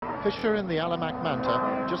Fisher in the Alimac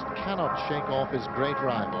Manta just cannot shake off his great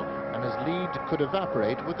rival, and his lead could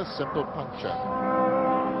evaporate with a simple puncture.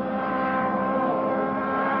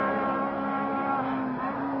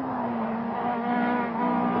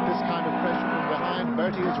 With this kind of pressure from behind,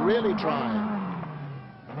 Bertie is really trying.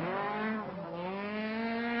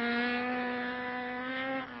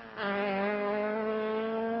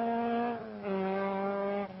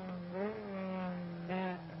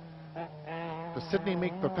 The Sydney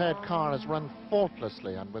Meek prepared car has run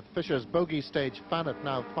faultlessly, and with Fisher's bogey stage Fanet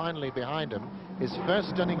now finally behind him, his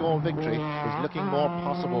first Donegal victory is looking more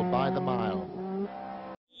possible by the mile.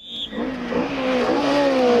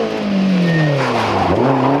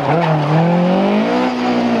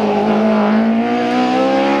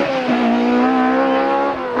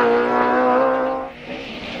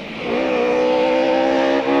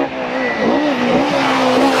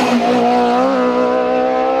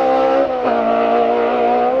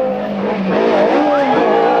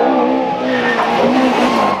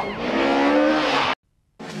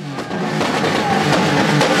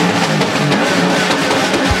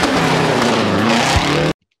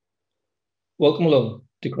 Welcome along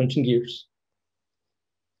to Crunching Gears.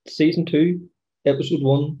 Season 2, Episode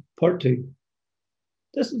 1, Part 2.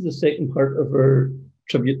 This is the second part of our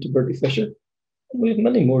tribute to Bertie Fisher, and we have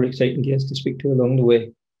many more exciting guests to speak to along the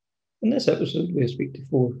way. In this episode, we speak to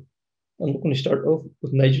 4, and we're going to start off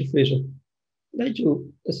with Nigel Fraser. Nigel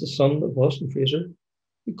is the son of Austin Fraser,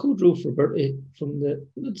 who co-drove for Bertie from the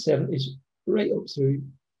mid-70s right up through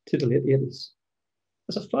to the late 80s.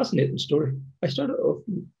 It's a fascinating story. I started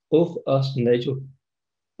off asking Nigel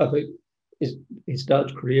about his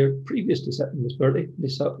dad's career previous to sitting with Bertie. They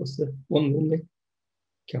sat with the one and only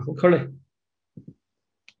Cathal Curley.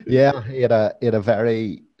 Yeah, he had a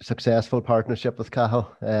very successful partnership with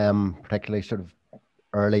Cathal, particularly sort of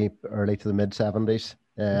early to the mid-70s.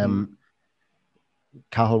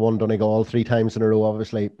 Cathal won Donegal 3 times in a row,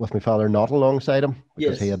 obviously, with my father not alongside him,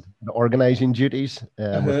 because he had organising duties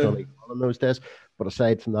with Donegal in those days. But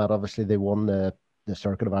aside from that, obviously, they won the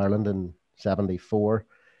Circuit of Ireland in 74.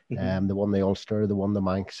 They won the Ulster, they won the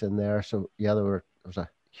Manx in there. So, yeah, it was a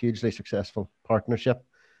hugely successful partnership.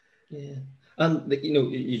 Yeah. And,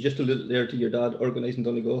 you just alluded there to your dad organising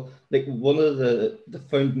Donegal. One of the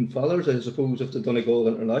founding fathers, I suppose, of the Donegal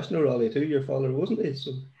International Rally too, your father, wasn't he?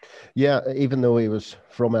 So. Yeah, even though he was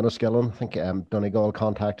from Enniskillen, I think Donegal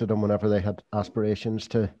contacted him whenever they had aspirations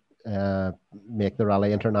to make the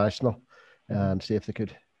Rally International and see if they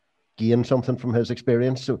could gain something from his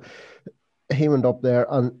experience. So he went up there,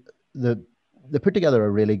 and they put together a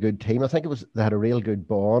really good team. I think they had a real good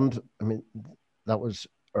bond. I mean, that was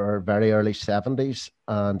our very early 70s,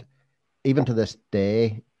 and even to this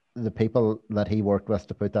day, the people that he worked with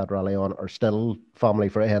to put that rally on are still family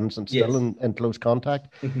friends and still in close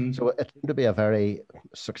contact. So it seemed to be a very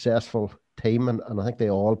successful team, and I think they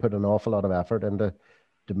all put an awful lot of effort into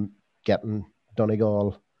getting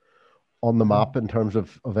Donegal on the map in terms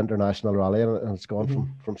of international rally, and it's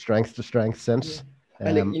gone from strength to strength since.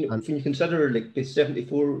 And when you consider by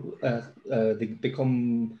 74, they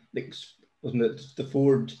become wasn't it the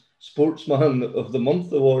Ford Sportsman of the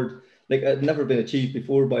Month award? It had never been achieved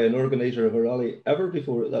before by an organizer of a rally ever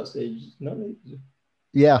before at that stage. No, right?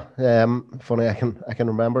 Yeah, funny. I can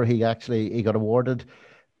remember he got awarded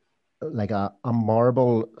a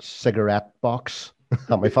marble cigarette box.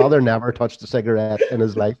 My father never touched a cigarette in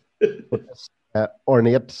his life. But this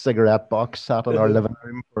ornate cigarette box sat in our living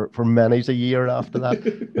room for many a year after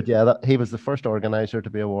that. But yeah, he was the first organizer to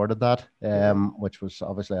be awarded that, which was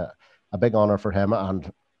obviously a big honour for him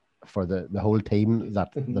and for the whole team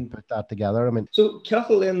that put that together. I mean, so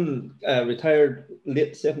Cathal then retired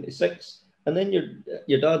late 76, and then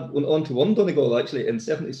your dad went on to win Donegal actually in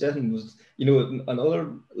 77. Was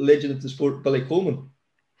another legend of the sport, Billy Coleman.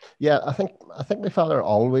 Yeah, I think my father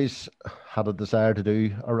always had a desire to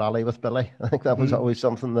do a rally with Billy. I think that was always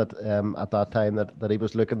something that at that time that he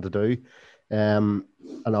was looking to do, and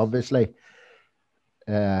obviously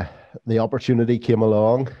the opportunity came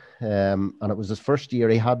along, and it was his first year.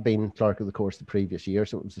 He had been clerk of the course the previous year,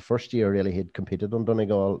 so it was the first year really he'd competed on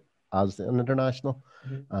Donegal as an international,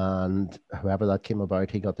 and however that came about,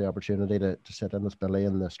 he got the opportunity to sit in with Billy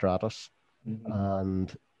in the Stratus,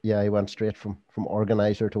 and yeah, he went straight from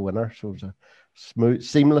organizer to winner. So it was a smooth,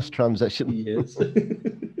 seamless transition. Yes.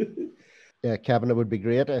 Yeah, Kevin, it would be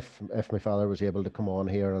great if my father was able to come on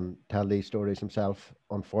here and tell these stories himself.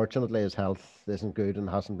 Unfortunately, his health isn't good and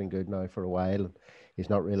hasn't been good now for a while. He's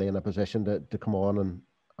not really in a position to come on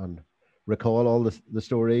and recall all the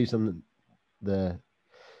stories and the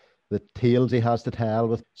tales he has to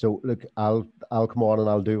tell. So look, I'll come on and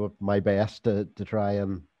I'll do my best to try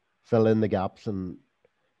and fill in the gaps and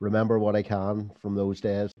remember what I can from those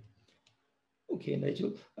days. Okay,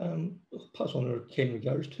 Nigel. I'll pass on our kind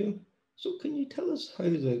regards to him. So, can you tell us how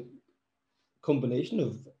the combination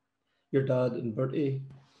of your dad and Bertie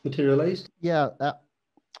materialised? Yeah,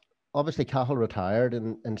 obviously Cahill retired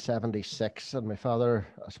in 76, and my father,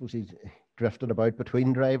 I suppose he drifted about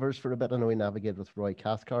between drivers for a bit. I know he navigated with Roy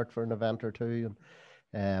Cathcart for an event or two,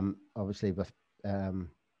 and obviously with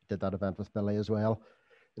did that event with Billy as well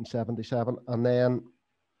in 77. And then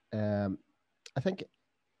I think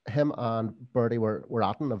him and Bertie were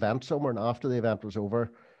at an event somewhere, and after the event was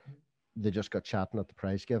over, they just got chatting at the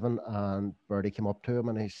prize giving, and Bertie came up to him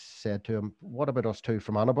and he said to him, "What about us two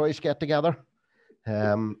from Boys get together?"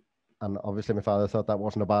 And obviously my father thought that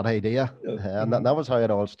wasn't a bad idea. And that was how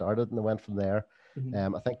it all started, and they went from there.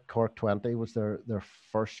 I think Cork 20 was their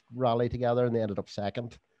first rally together, and they ended up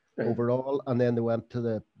second overall. And then they went to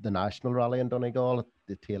the national rally in Donegal at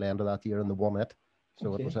the tail end of that year, and they won it.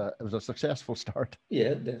 So it was a successful start.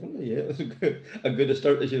 Yeah, definitely. Yeah, it was a good a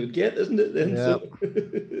start as you would get, isn't it? Then, yeah.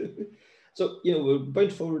 So we're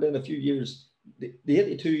bound forward in a few years. The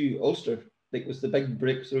 82 Ulster, like, was the big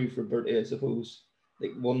breakthrough for Bertie, I suppose.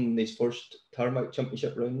 Like, won his first tarmac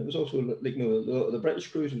championship round. It was also like a lot of the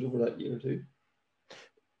British crews was over that year too.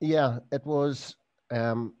 Yeah, it was.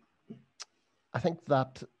 I think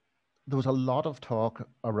that there was a lot of talk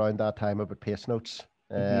around that time about pace notes,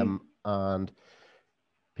 and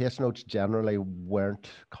pace notes generally weren't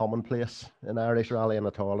commonplace in Irish rallying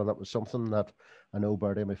at all, and it was something that I know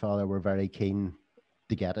Bertie and my father were very keen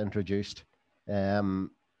to get introduced. And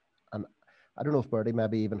I don't know if Bertie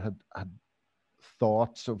maybe even had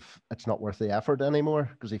thoughts of it's not worth the effort anymore,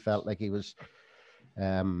 because he felt like he was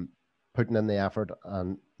putting in the effort,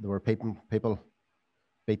 and there were people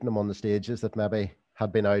beating him on the stages that maybe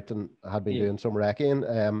had been out and had been doing some wrecking.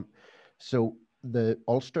 So the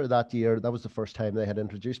Ulster that year, that was the first time they had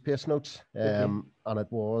introduced pace notes, and it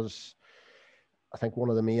was, I think, one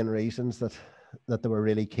of the main reasons that they were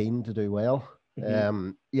really keen to do well.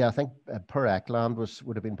 I think Per Ekland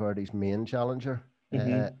would have been Bertie's main challenger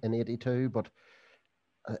in 82, but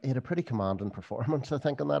he had a pretty commanding performance, I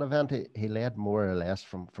think, in that event. He led more or less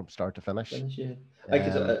from start to finish.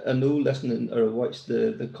 I know, listening or watched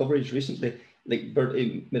the coverage recently, like,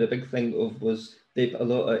 Bertie made a big thing of was they put a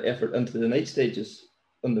lot of effort into the night stages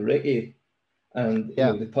on the recce, and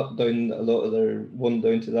they put down a lot of their one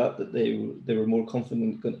down to that they were more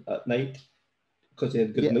confident at night because they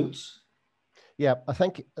had good notes. Yeah, I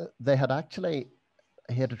think he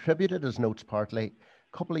had attributed his notes partly.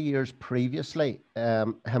 A couple of years previously,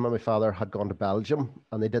 him and my father had gone to Belgium,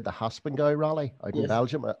 and they did the Haspengouw rally out in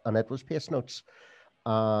Belgium, and it was pace notes.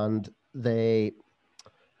 And they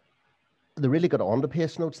really got on to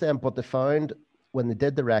pace notes then, but they found when they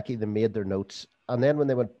did the recce, they made their notes. And then when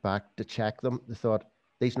they went back to check them, they thought,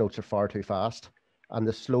 these notes are far too fast, and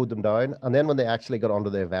they slowed them down. And then when they actually got onto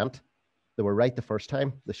the event, they were right the first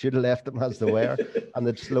time. They should have left them as they were, and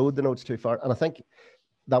they'd slowed the notes too far. And I think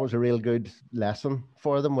that was a real good lesson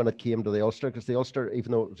for them when it came to the Ulster, because the Ulster,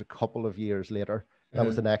 even though it was a couple of years later, that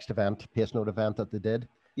was the next event, pace note event that they did.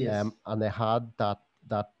 And they had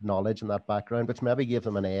that knowledge and that background, which maybe gave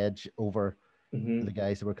them an edge over the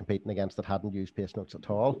guys that were competing against that hadn't used pace notes at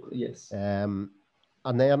all.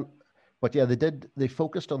 And then, but yeah, they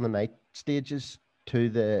focused on the night stages to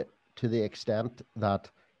the extent that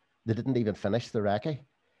they didn't even finish the recce.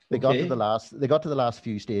 They got to the last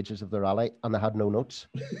few stages of the rally, and they had no notes,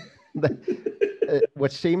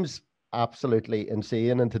 which seems absolutely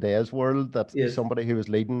insane in today's world, that somebody who was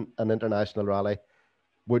leading an international rally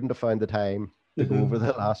wouldn't have found the time to go over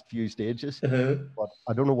the last few stages. But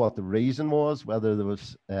I don't know what the reason was, whether there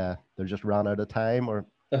was they just ran out of time, or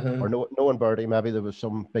knowing Bertie, maybe there was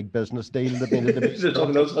some big business deal that needed to be There's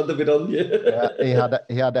something else had to be done.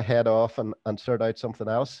 He had to head off and sort out something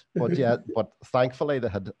else. But thankfully they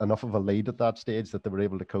had enough of a lead at that stage that they were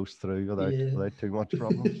able to coast through without too much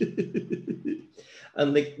problems.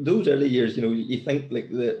 And like those early years, you think like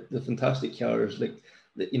the fantastic cars, like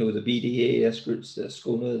the BDA Escorts, the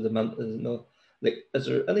Skona, the Manta, like, is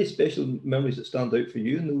there any special memories that stand out for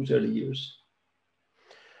you in those early years?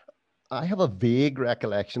 I have a vague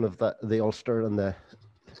recollection of the Ulster and the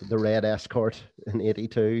Red Escort in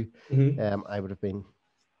 82. I would have been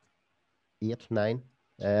 8, 9.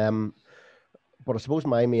 But I suppose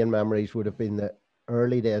my main memories would have been the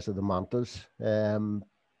early days of the Mantas.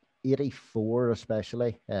 84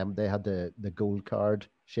 especially. They had the gold card,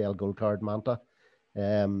 Shell gold card Manta,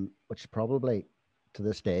 which probably to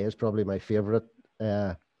this day is probably my favourite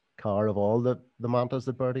car of all the Mantas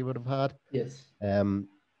that Bertie would have had. Yes.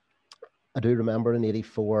 I do remember in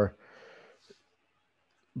 84,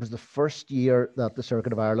 was the first year that the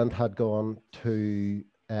Circuit of Ireland had gone to.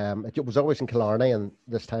 It was always in Killarney, and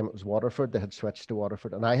this time it was Waterford. They had switched to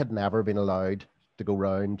Waterford, and I had never been allowed to go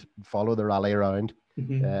round, follow the rally around,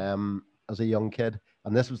 as a young kid.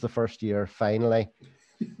 And this was the first year. Finally,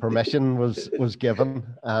 permission was given,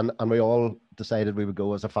 and we all decided we would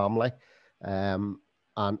go as a family. And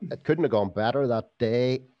it couldn't have gone better that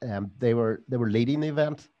day. They were leading the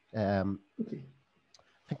event. I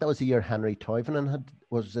think that was the year Henry Toivonen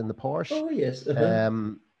was in the Porsche. Oh yes.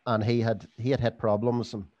 And he had hit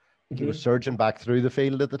problems, and he was surging back through the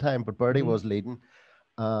field at the time, but Bertie was leading.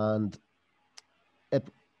 And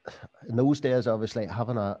in those days, obviously,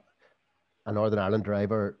 having a Northern Ireland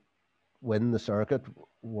driver win the circuit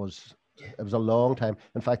was a long time.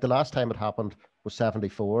 In fact, the last time it happened was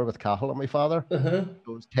 74 with Cahill and my father. It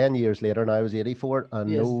was 10 years later, and I was 84, and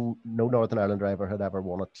no Northern Ireland driver had ever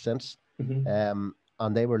won it since.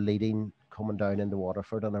 And they were leading coming down into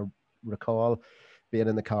Waterford, and I recall being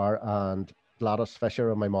in the car and Gladys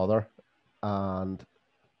Fisher and my mother and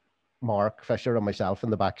Mark Fisher and myself in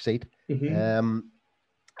the back seat. And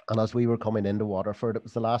as we were coming into Waterford, it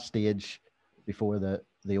was the last stage before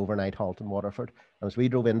the overnight halt in Waterford. And as we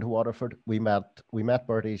drove into Waterford, we met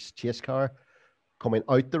Bertie's chase car coming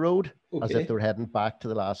out the road as if they were heading back to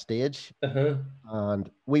the last stage. And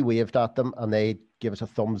we waved at them, and they gave us a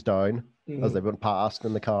thumbs down as they went past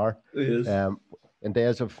in the car. In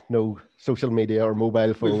days of no social media or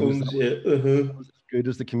mobile phones, that was as good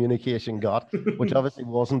as the communication got, which obviously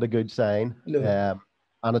wasn't a good sign.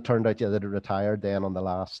 And it turned out they'd retired then on the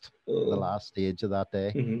last stage of that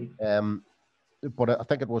day. But I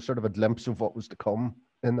think it was sort of a glimpse of what was to come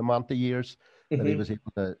in the Manta years, that he was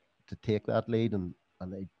able to take that lead, and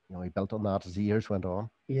he built on that as the years went on.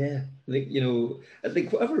 Yeah, I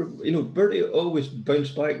think whatever, Bertie always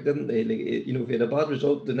bounced back, didn't they? If he had a bad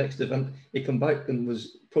result the next event, he come back and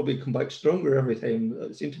was probably come back stronger every time.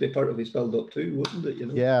 It seemed to be part of his build up too, wasn't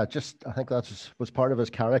it? Yeah, I think that was part of his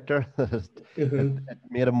character. It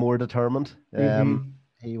made him more determined.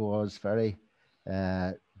 He was very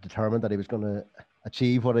determined that he was going to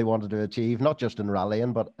achieve what he wanted to achieve, not just in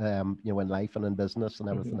rallying, but in life and in business and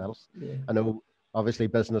everything else. I know obviously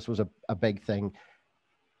business was a big thing.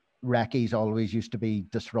 Recce's always used to be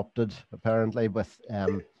disrupted, apparently, with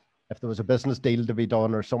if there was a business deal to be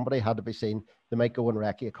done or somebody had to be seen, they might go and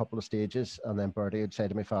Recce a couple of stages, and then Bertie would say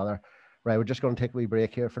to my father, right, we're just going to take a wee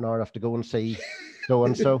break here for an hour, I have to go and see so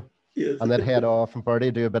and so. And then head off, and Bertie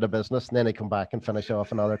would do a bit of business, and then he'd come back and finish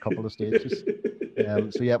off another couple of stages.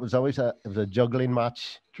 So yeah, it was always a juggling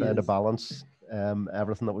match, trying to balance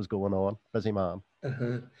everything that was going on. Busy man.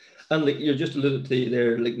 And you're just alluded to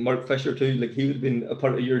there, Mark Fisher too, he would have been a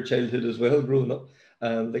part of your childhood as well, growing up.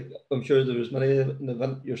 I'm sure there was many an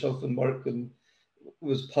event yourself and Mark and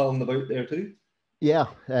was palling about there too. Yeah,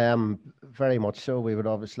 very much so. We would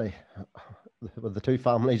obviously, with the two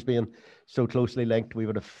families being so closely linked, we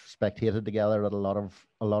would have spectated together at a lot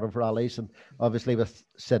of rallies, and obviously with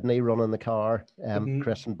Sydney running the car,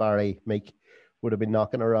 Chris and Barry Meek would have been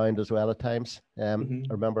knocking around as well at times. I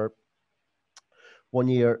remember one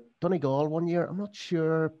year, Donegal, I'm not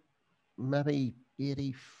sure, maybe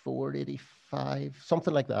 84, 85,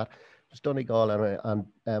 something like that. It was Donegal,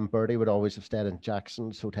 and Bertie would always have stayed in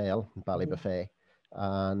Jackson's Hotel in Ballybuffet.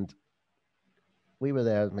 And we were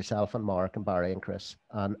there, myself and Mark and Barry and Chris.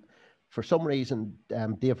 And for some reason,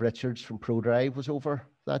 Dave Richards from ProDrive was over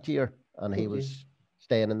that year, and he was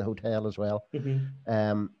staying in the hotel as well.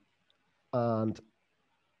 And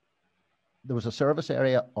there was a service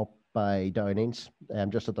area up by Downings,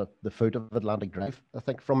 just at the foot of Atlantic Drive, I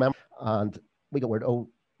think, from them. And we got word,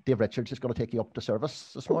 Dave Richards is going to take you up to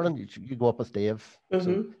service this morning. You go up with Dave.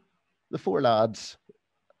 So the four lads,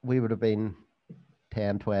 we would have been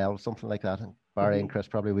 10, 12, something like that. And Barry and Chris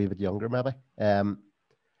probably a wee bit younger, maybe.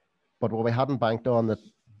 But what we hadn't banked on, that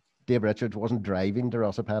Dave Richards wasn't driving to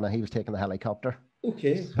Rossapana, he was taking the helicopter.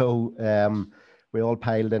 So we all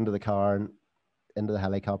piled into the car and into the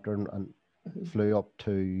helicopter and flew up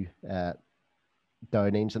to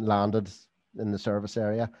Downings and landed in the service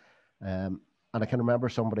area. And I can remember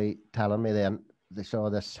somebody telling me then they saw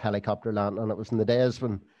this helicopter land, and it was in the days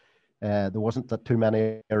when there wasn't that too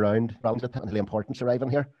many around it, and the importance arriving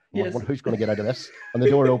here. Who's going to get out of this? And the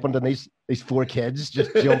door opened, and these four kids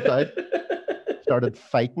just jumped out, started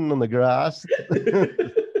fighting on the grass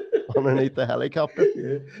underneath the helicopter.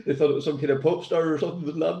 They thought it was some kind of pop star or something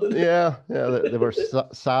that landed. They were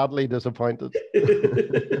sadly disappointed.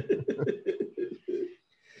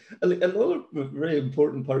 Another very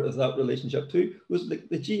important part of that relationship too was the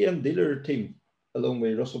GM dealer team, along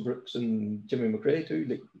with Russell Brooks and Jimmy McRae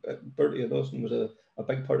too. Bertie and Austin was a a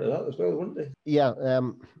big part of that as well, weren't they? Yeah,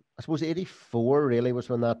 I suppose 84 really was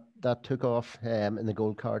when that took off in the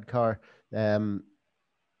Gold Card car.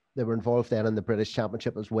 They were involved then in the British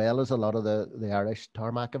Championship as well as a lot of the Irish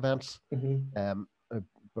tarmac events.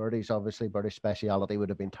 Birdie's speciality would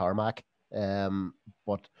have been tarmac,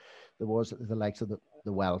 but there was the likes of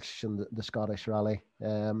the Welsh and the Scottish rally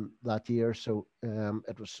that year. So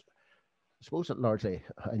it was, I suppose, largely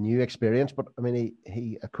a new experience. But I mean,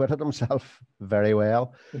 he acquitted himself very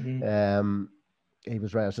well. He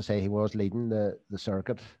was, as I say, he was leading the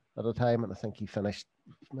circuit at the time, and I think he finished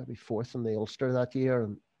maybe 4th in the Ulster that year.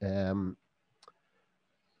 And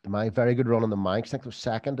my very good run on the Manx, I think it was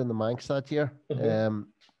 2nd in the Manx that year. And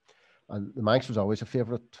the Manx was always a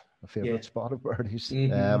favourite spot of Birdie's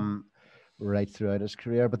right throughout his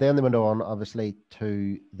career. But then they went on, obviously,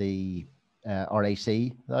 to the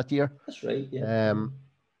RAC that year. That's right, yeah. And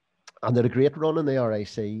they had a great run in the RAC.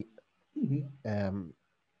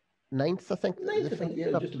 9th, I think. 9th, I think,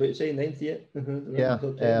 yeah, just about to say 9th, yeah. Yeah,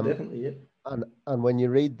 definitely, yeah. And when you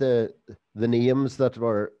read the names that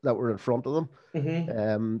were in front of them,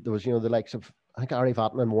 there was, the likes of, I think Ari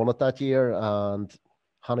Vatanen won it that year, and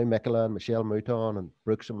Hannu Mikkola and Michelle Mouton and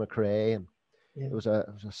Brooks and McRae, and it was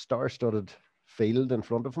a star-studded field in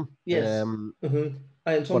front of him. Yes.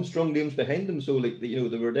 And some strong names behind them, so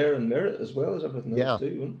they were there in merit as well as everything else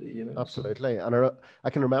too, weren't they? Absolutely. And I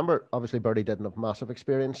can remember, obviously, Birdie didn't have massive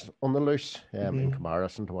experience on the loose in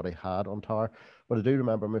comparison to what he had on tour, but I do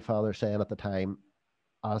remember my father saying at the time,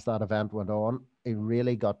 as that event went on, he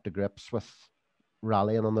really got to grips with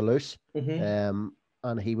rallying on the loose. And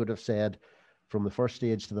he would have said, from the first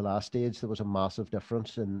stage to the last stage, there was a massive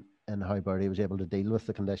difference in how Birdie was able to deal with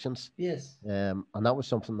the conditions. Yes. And that was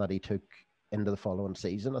something that he took into the following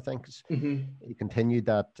season, I think. He continued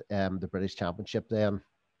that the British Championship then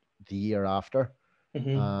the year after,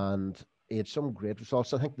 and he had some great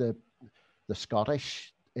results. I think the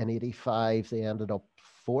Scottish in 85, they ended up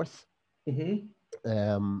 4th, which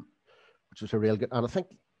was a real good. And I think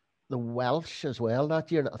the Welsh as well that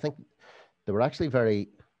year, I think they were actually very,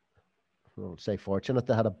 I would say, fortunate.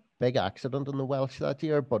 They had a big accident in the Welsh that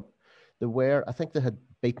year, but I think they had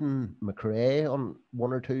beaten McRae on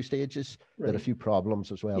 1 or 2 stages. They had a few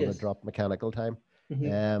problems as well. They dropped mechanical time.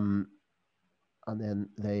 And then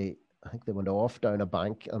I think they went off down a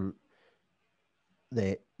bank, and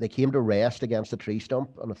they came to rest against a tree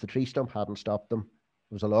stump. And if the tree stump hadn't stopped them,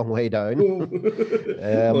 it was a long way down.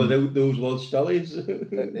 Those Welsh stallions.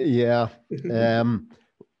 Yeah.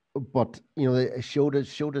 But it showed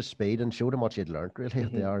his speed and showed him what he'd learnt really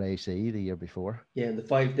at the RAC the year before. Yeah, the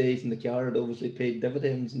 5 days in the car had obviously paid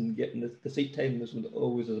dividends, and getting the seat time is what it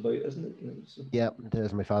always is about, isn't it? Yeah, it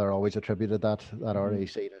is. My father always attributed that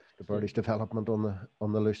RAC to Birdie's development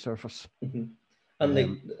on the loose surface.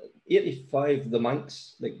 And 85, the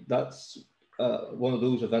Manx, that's one of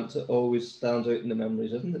those events that always stands out in the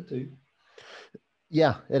memories, isn't it too?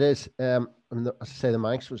 Yeah, it is. And as I say, the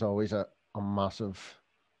Manx was always a massive.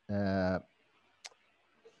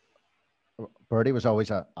 Birdie was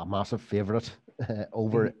always a massive favourite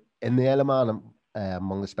over in the Isle of Man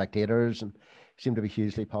among the spectators, and seemed to be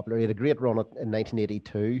hugely popular. He had a great run in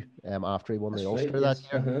 1982 after he won the Ulster that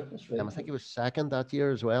year. I think he was 2nd that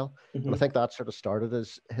year as well. And I think that sort of started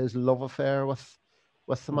his love affair with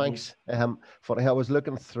the Manx. Funny, I was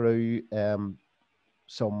looking through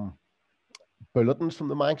some bulletins from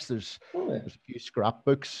the Manx. There's a few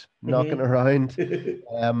scrapbooks knocking around.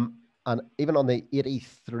 And even on the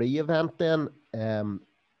 83 event then,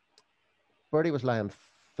 Birdie was lying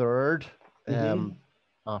 3rd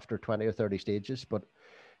after 20 or 30 stages, but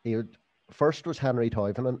first was Henry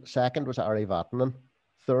Toivonen, 2nd was Ari Vatanen,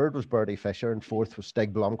 3rd was Birdie Fisher, and 4th was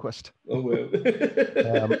Stig Blomqvist. Oh, wow.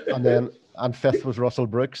 and 5th was Russell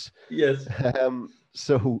Brooks. Yes.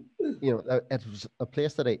 So, it was a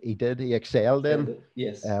place that he excelled in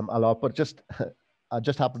a lot, but I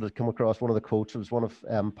just happened to come across one of the quotes. It was one of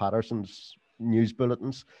Patterson's news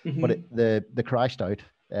bulletins, but they crashed out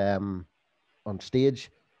on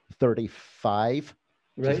stage 35.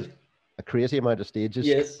 Right. A crazy amount of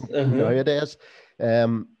stages nowadays.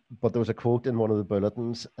 But there was a quote in one of the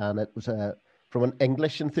bulletins, and it was from an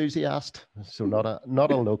English enthusiast, so not a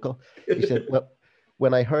local. He said, "Well,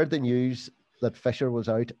 when I heard the news that Fisher was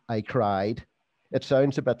out, I cried. It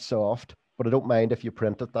sounds a bit soft, but I don't mind if you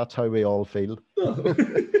print it. That's how we all feel."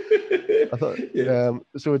 I thought,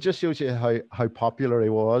 so it just shows you how popular he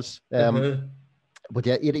was. But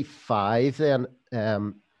yeah, 85 then,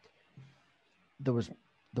 there was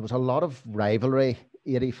a lot of rivalry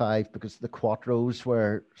 85 because the Quattros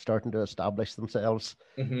were starting to establish themselves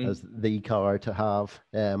as the car to have,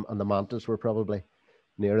 and the Mantas were probably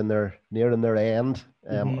nearing their end,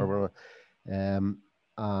 Mhm.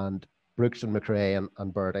 and Brooks and McRae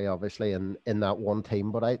and Birdie obviously in that one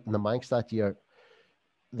team. But in the Manx that year,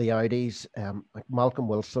 the Audis, like Malcolm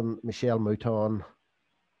Wilson, Michelle Mouton,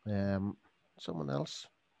 someone else,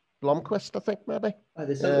 Blomqvist, I think maybe.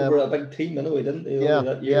 They sent over a big team anyway, didn't they? Yeah,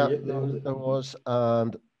 That year, there was,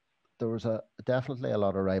 and there was definitely a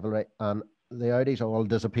lot of rivalry, and the Audis all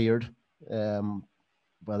disappeared,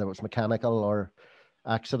 whether it was mechanical or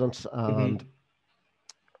accidents, and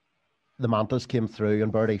the Mantas came through,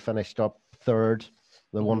 and Birdie finished up third,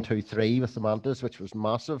 the 1, 2, 3 with the Mantas, which was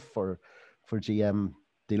massive for GM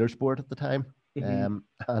Dealer Sport at the time.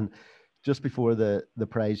 And just before the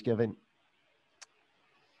prize giving,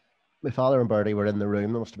 my father and Birdie were in the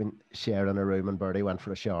room. They must have been sharing a room, and Birdie went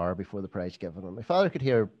for a shower before the prize giving. And my father could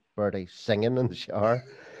hear Birdie singing in the shower.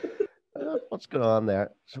 What's going on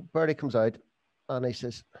there? So Birdie comes out and he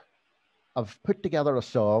says, I've put together a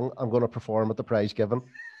song I'm going to perform at the prize giving.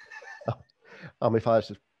 And my father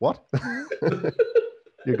says, what?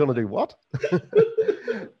 You're going to do what?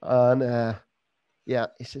 And yeah,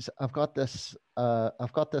 he says, I've got this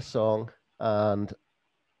song, and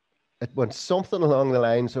it went something along the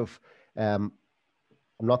lines of, I'm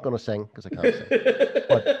not going to sing because I can't sing,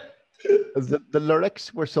 but the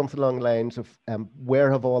lyrics were something along the lines of,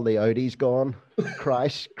 where have all the Audis gone?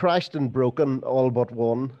 Crashed and broken, all but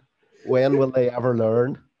one. When will they ever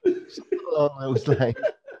learn? Something along those lines.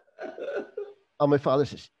 And my father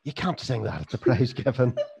says, you can't sing that at the prize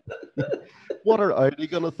giving. What are Audi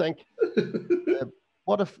going to think?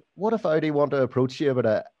 What if Audi want to approach you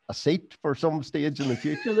about a seat for some stage in the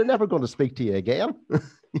future? They're never going to speak to you again.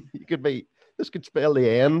 This could spell the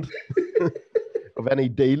end of any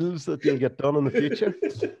deals that you'll get done in the future.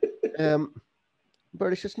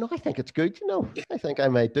 Birdie says, no, I think it's good, I think I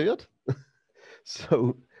might do it.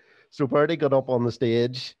 So Birdie got up on the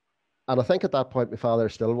stage, and I think at that point my father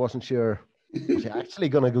still wasn't sure, was he actually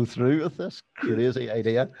going to go through with this crazy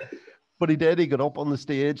idea? But he did. He got up on the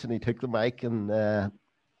stage and he took the mic and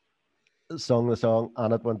sung the song,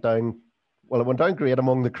 and it went down. Well, it went down great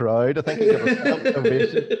among the crowd. I think he got a standing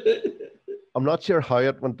ovation. I'm not sure how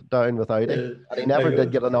it went down without it, and he never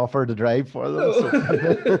did get an offer to drive for them. So.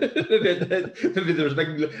 Maybe there was a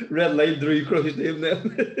big red line drew across his name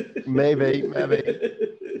then. Maybe.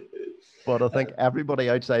 But I think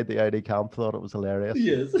everybody outside the Audi camp thought it was hilarious.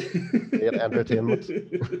 Yes. Great entertainment.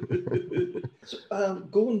 So,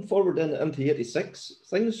 going forward into 86,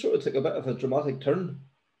 things sort of took a bit of a dramatic turn.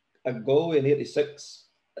 A go in 86,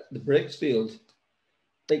 the brakes failed.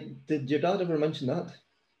 Like, did your dad ever mention that?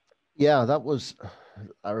 Yeah,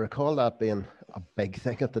 I recall that being a big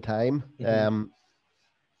thing at the time. And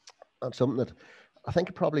something that I think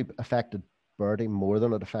it probably affected Birdie more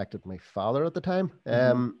than it affected my father at the time.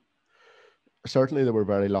 Certainly they were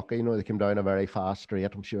very lucky. They came down a very fast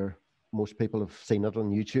straight. I'm sure most people have seen it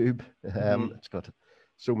on YouTube. It's got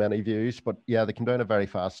so many views. But yeah, they came down a very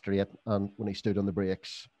fast straight, and when he stood on the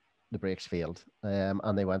brakes failed.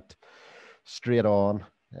 And they went straight on.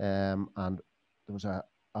 And there was a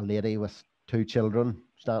lady with 2 children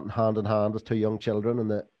standing hand in hand with 2 young children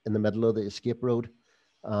in the middle of the escape road.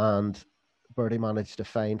 And Birdie managed to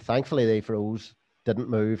thankfully they froze,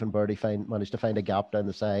 didn't move, and Birdie managed to find a gap down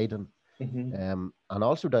the side and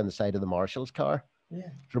also down the side of the marshal's car.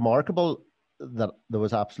 Yeah. It's remarkable that there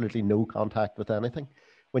was absolutely no contact with anything.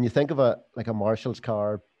 When you think of a marshal's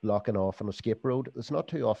car blocking off an escape road, it's not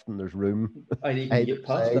too often there's room. And you can get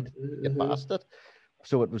past it. Get past it.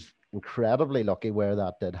 So it was incredibly lucky where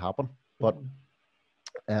that did happen. But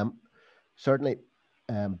certainly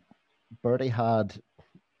Birdie had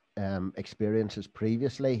experiences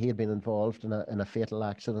previously. He had been involved in a fatal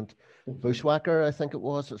accident. Bushwhacker, I think it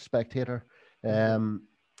was, a spectator. And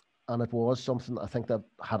it was something I think that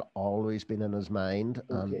had always been in his mind,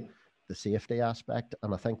 and the safety aspect.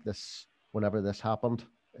 And I think whenever this happened,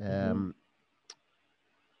 it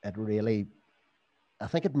really, I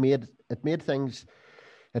think it made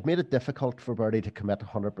it difficult for Birdie to commit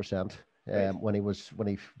 100% when he was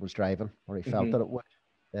driving, or he felt that it would.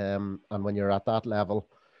 And when you're at that level,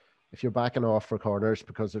 if you're backing off for corners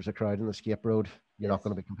because there's a crowd in the escape road, you're not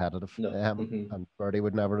going to be competitive. No. And Birdie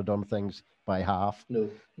would never have done things by half. No.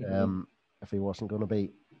 If he wasn't going to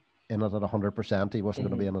be in it at 100%, he wasn't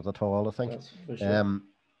going to be in it at all, I think. That's for sure.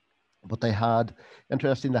 But they had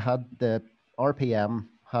the RPM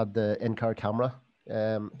had the in-car camera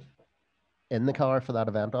in the car for that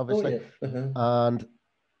event, obviously. And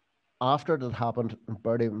after it had happened,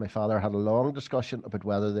 Birdie and my father had a long discussion about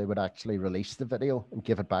whether they would actually release the video and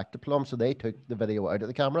give it back to Plum. So they took the video out of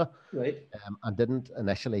the camera, right, and didn't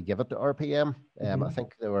initially give it to RPM. I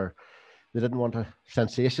think they were they didn't want to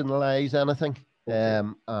sensationalise anything,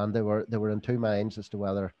 Okay. and they were in two minds as to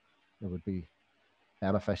whether it would be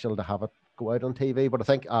beneficial to have it go out on TV. But I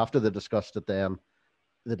think after they discussed it, then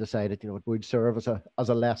they decided, it would serve as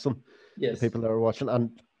a lesson to Yes, people that were watching,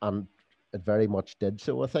 and it very much did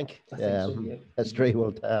so. I think I think so. Yeah. history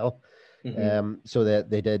will tell. Mm-hmm. So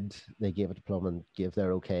they gave it to Plum and gave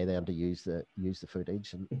their okay then to use the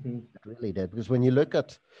footage, and Mm-hmm. it really did, because when you look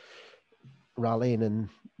at rallying in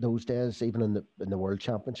those days, even in the World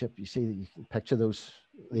Championship, you can picture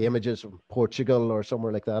the images of Portugal or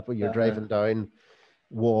somewhere like that, where you're Uh-huh. driving down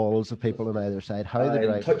walls of people on either side. How the And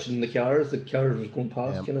drivers, touching the cars was going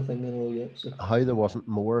past, um, kind of thing, Yeah. So how there wasn't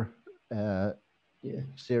more uh, yeah.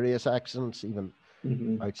 serious accidents even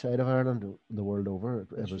Mm-hmm. outside of Ireland, the world over. It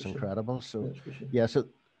That's for was sure. incredible. So That's for sure. yeah, so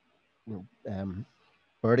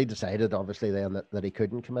Birdie decided obviously then that he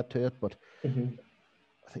couldn't commit to it, but Mm-hmm.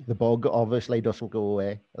 I think the bug obviously doesn't go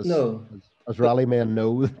away, No, as but rally men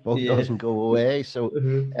know, the bug yeah. doesn't go away. So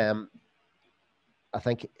Mm-hmm. I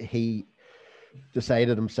think he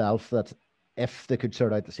decided himself that if they could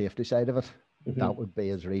sort out the safety side of it, that Mm-hmm. would be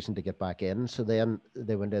his reason to get back in. So then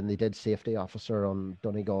they went in, they did safety officer on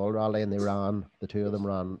Donegal rally, and the two of them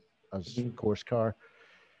ran as Mm-hmm. course car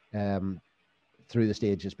um, through the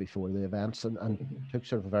stages before the events, and took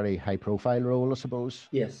sort of a very high profile role, I suppose,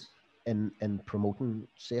 Yes. in promoting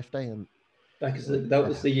safety. And Because that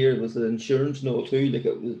was the year it was the insurance note too. Like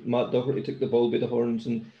it was Matt Doherty took the bull by the horns,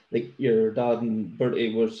 and like your dad and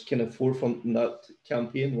Bertie was kind of forefront in that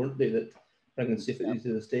campaign, weren't they? That bringing yeah, safety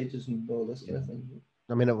to the stages and all this kind yeah. of thing.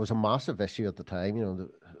 I mean, it was a massive issue at the time.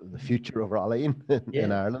 The future of rallying in Yeah,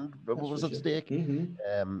 Ireland that's for was at sure. stake.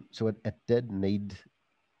 Mm-hmm. So it did need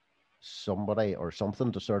somebody or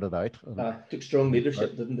something to sort it out. And Took strong I think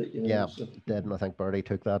leadership, didn't it? yeah, So. it did, and I think Bertie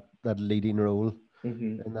took that leading role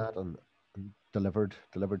Mm-hmm. in that, and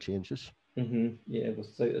delivered changes. Mm-hmm. Yeah,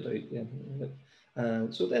 without a doubt. Yeah.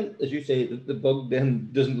 So then, as you say, the bug then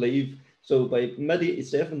doesn't leave. So by mid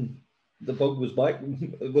 '87, the bug was back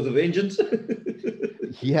with a vengeance.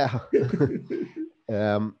 Yeah.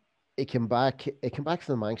 It came back. It came back to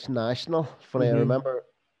the Manx National. Funny, I Mm-hmm. remember.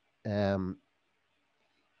 Um,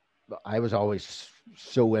 I was always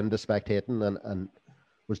so into spectating, and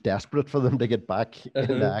was desperate for them to get back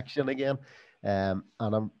into Uh-huh. action again. And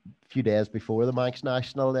a few days before the Manx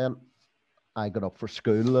National, then I got up for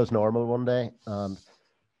school as normal one day, and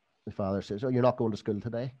my father says, "Oh, you're not going to school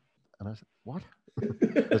today?" And I said, "What?"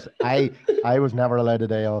 Because I was never allowed a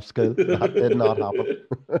day off school. That did not happen.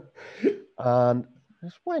 And I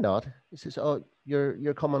said, "Why not?" He says, "Oh,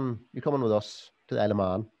 you're coming with us to the Isle of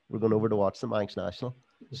Man. We're going over to watch the Manx National."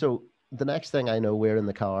 So the next thing I know, we're in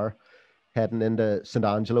the car heading into St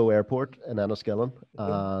Angelo Airport in Enniskillen,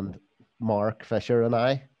 and Mark Fisher and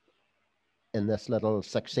I in this little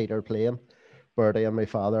six-seater plane, Bertie and my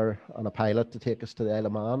father and a pilot to take us to the Isle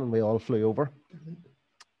of Man, and we all flew over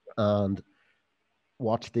and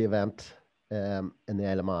watched the event in the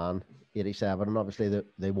Isle of Man '87, and obviously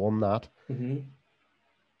they won that, Mm-hmm.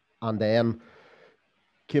 and then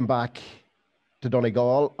came back to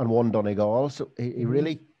Donegal and won Donegal. So he Mm-hmm.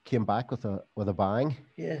 really came back with a bang.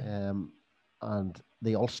 Yeah. And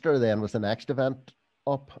the Ulster then was the next event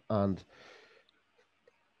up, and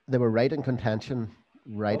they were right in contention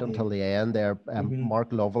right Oh yeah. until the end there. Mm-hmm.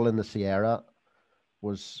 Mark Lovell in the Sierra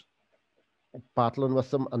was battling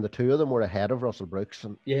with them, and the two of them were ahead of Russell Brooks.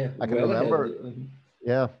 And Yeah. I can Well ahead. remember,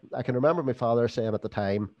 yeah, I can remember my father saying at the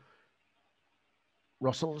time,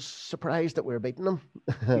 Russell's surprised that we're beating him.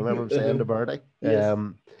 I remember him saying to Bertie. Yes.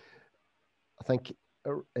 I think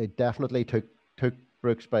it definitely took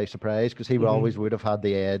Brooks by surprise, because he always Mm-hmm. would have had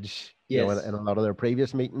the edge, Yes. in a lot of their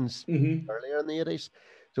previous meetings Mm-hmm. earlier in the 80s.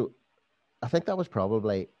 So I think that was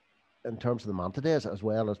probably, in terms of the Manta days, as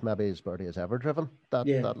well as maybe as Bertie has ever driven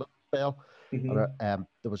Yeah. that little spell. And Mm-hmm.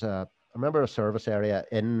 there was I remember a service area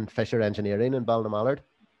in Fisher Engineering in Ballinamallard,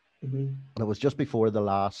 Mm-hmm. and it was just before the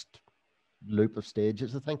last loop of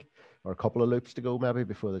stages, I think, or a couple of loops to go maybe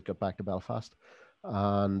before they got back to Belfast,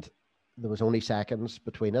 and there was only seconds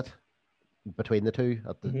between the two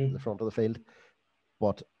at the Mm-hmm. front of the field.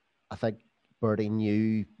 But I think Bertie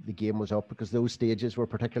knew the game was up, because those stages were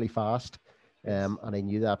particularly fast, Yes. and he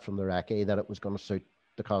knew that from the recce that it was going to suit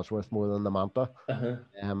the Cosworth more than the Manta. Uh-huh.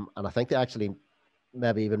 And I think they actually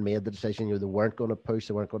maybe even made the decision, they weren't going to push,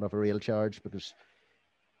 they weren't going to have a real charge, because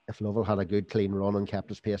if Lovell had a good clean run and kept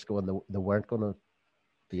his pace going, they weren't going to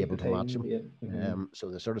be Take the able to match time. him. Yeah. Mm-hmm. So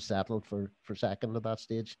they sort of settled for second at that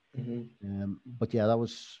stage. Mm-hmm. But yeah, that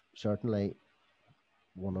was certainly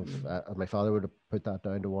one of, and my father would have put that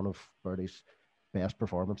down to one of Bertie's best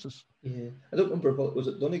performances. Yeah, I don't remember was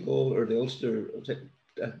it Donegal or the Ulster. Was it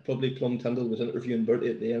probably Plum Tyndall was interviewing Bertie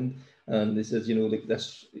at the end, and he says, like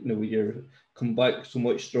this, you're come back so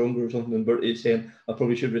much stronger or something. And Bertie's saying, I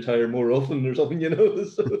probably should retire more often or something,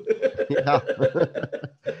 So. Yeah.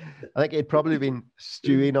 I think he'd probably been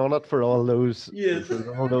stewing on it for all those Yes.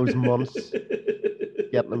 for all those months,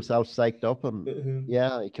 getting himself psyched up, and Uh-huh.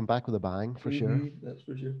 yeah, he came back with a bang for sure. That's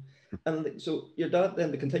for sure. And so your dad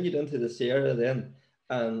then, they continued into the Sierra then,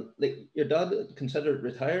 and like your dad considered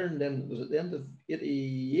retiring then, was it the end of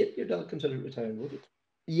 88 your dad considered retiring, was it?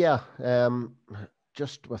 Yeah,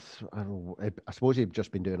 just with I suppose he'd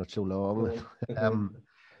just been doing it so long.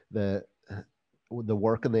 The the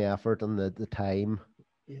work and the effort and the time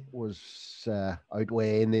was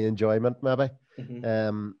outweighing the enjoyment maybe.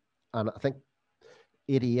 And I think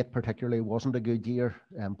 88 particularly wasn't a good year.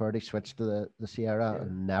 Bertie switched to the Sierra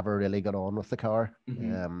and never really got on with the car.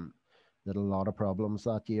 Did a lot of problems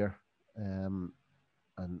that year, and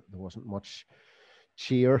there wasn't much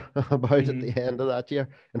cheer about at the end of that year.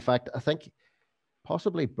 In fact, I think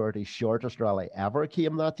possibly Bertie's shortest rally ever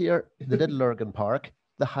came that year. They did Lurgan Park.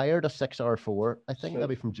 They hired a 6R4, I think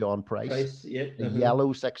maybe from John Price. A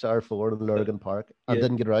yellow 6R4 in Lurgan Park, and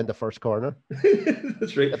didn't get around the first corner.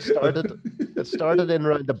 That's right. It started in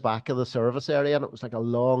around the back of the service area, and it was like a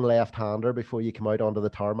long left-hander before you come out onto the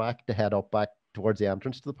tarmac to head up back towards the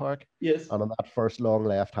entrance to the park. Yes. And on that first long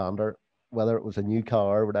left-hander, whether it was a new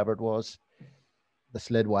car or whatever it was, they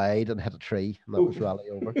slid wide and hit a tree, and that was rally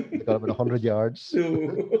over. They got about 100 yards.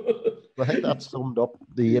 I think that summed up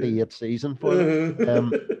the 88 season for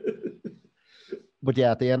them. But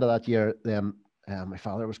yeah, at the end of that year, then my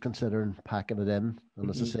father was considering packing it in. And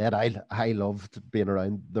as I said, I loved being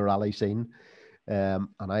around the rally scene. And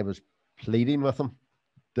I was pleading with him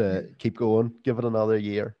to keep going, give it another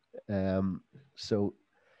year. So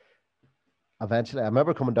eventually, I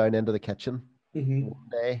remember coming down into the kitchen one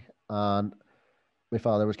day, and my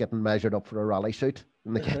father was getting measured up for a rally suit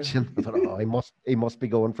in the kitchen. I thought, oh, he must be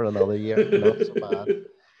going for another year. Not so bad.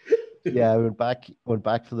 Yeah, I went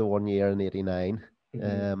back for the 1 year in '89,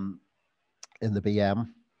 in the BM,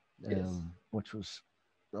 which was,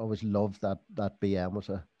 I always loved that BM. Was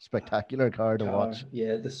a spectacular car to watch.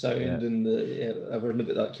 Yeah, the sound and everything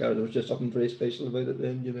about that car, there was just something very special about it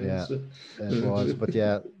then, Yeah, so. it was.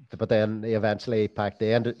 But then he eventually packed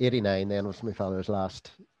the end of '89. Then was my father's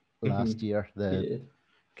last year, the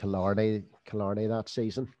Killarney that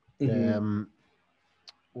season.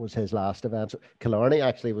 Was his last event. So Killarney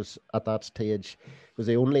actually was at that stage was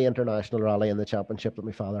the only international rally in the championship that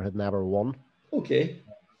my father had never won. Okay.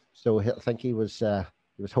 So I think he was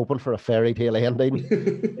hoping for a fairy tale ending.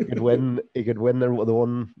 He could win the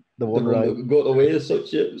one round. Got away as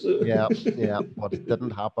such, so. Yeah, but it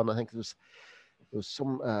didn't happen. I think there was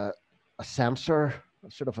some a sensor,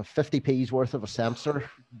 sort of a 50p's worth of a sensor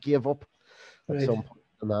gave up at some point,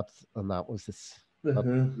 and that was this.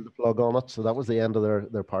 The plug on it, so that was the end of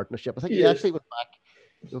their partnership. I think he actually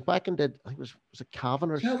went back and did. I think it was a Cavan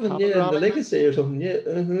the Legacy or something.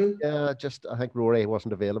 Yeah, just I think Rory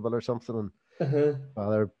wasn't available or something, and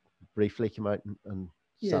father briefly came out and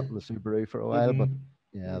sat in the Subaru for a while, but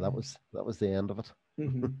that was the end of it.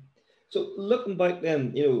 So looking back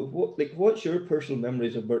then, what's your personal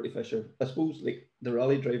memories of Bertie Fisher? I suppose like the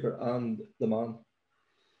rally driver and the man.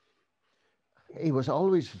 He was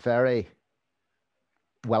always very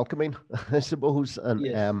welcoming, I suppose,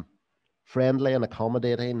 and friendly and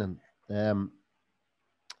accommodating, and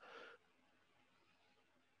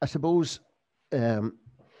I suppose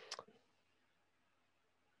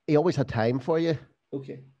he always had time for you.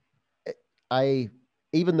 Okay.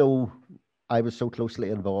 Even though I was so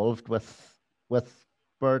closely involved with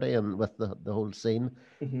Bertie and with the whole scene,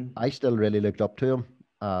 I still really looked up to him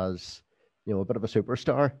as a bit of a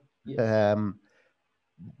superstar. Yes.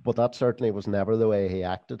 But that certainly was never the way he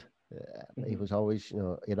acted. He was always,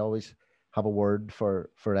 he'd always have a word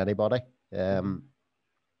for anybody, and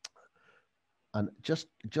just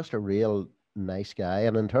a real nice guy.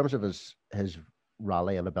 And in terms of his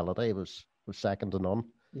rallying ability, he was second to none.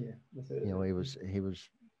 Yeah, he was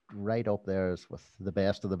right up there with the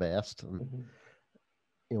best of the best. And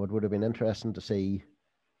it would have been interesting to see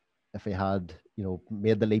if he had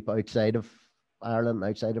made the leap outside of Ireland,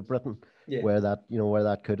 outside of Britain, where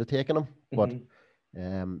that could have taken him. But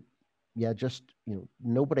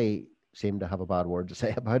nobody seemed to have a bad word to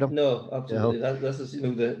say about him. No, absolutely. This is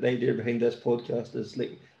the idea behind this podcast is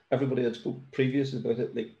like everybody that spoke previous about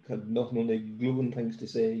it like had nothing only glowing things to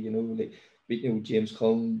say. James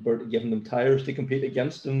Cullen, Bertie giving them tires to compete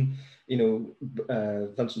against him.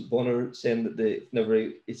 Vincent Bonner saying that they never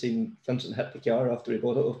seen Vincent hit the car after he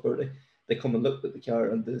bought it off Bertie. They come and looked at the car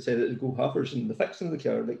and they said it would go halfers in the fixing of the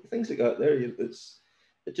car, like things like that. There, it's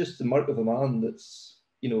it's just the mark of a man that's,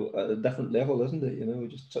 at a different level, isn't it?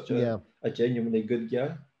 Just such a genuinely good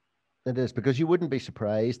guy. It is, because you wouldn't be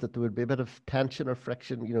surprised that there would be a bit of tension or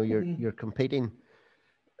friction. You're competing,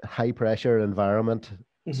 high pressure environment,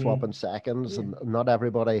 swapping seconds, and not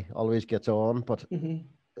everybody always gets on. But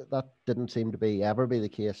that didn't seem to ever be the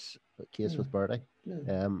case with Bertie.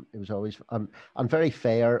 It was always and very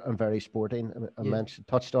fair and very sporting. I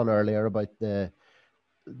touched on earlier about the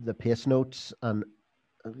pace notes, and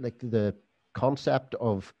like the concept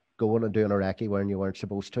of going and doing a recce when you weren't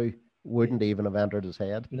supposed to wouldn't even have entered his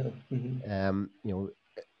head. No.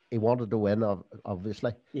 He wanted to win,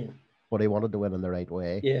 obviously. Yeah. But he wanted to win in the right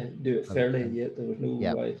way. Yeah, do it fairly. There was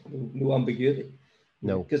no ambiguity.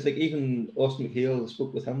 No. Because even Austin McHale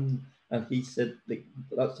spoke with him, and he said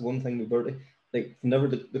that's the one thing with Bertie. Whenever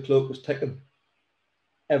the clock was ticking,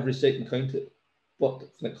 every second counted. But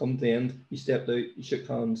when it come to the end, you stepped out, you shook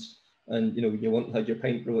hands, and you went and had your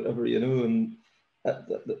pint or whatever, and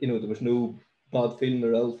there was no bad feeling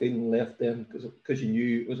or ill feeling left then, because you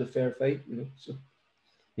knew it was a fair fight, So.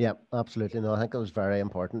 Yeah, absolutely. No, I think it was very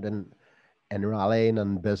important in rallying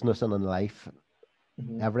and business and in life.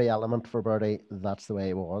 Every element for Bertie, that's the way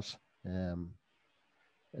it was.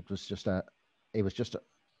 It was just he was just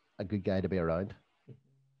a good guy to be around.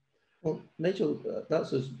 Well, Nigel,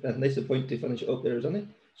 that's a nice point to finish it up there, isn't it?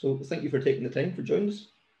 So thank you for taking the time for joining us.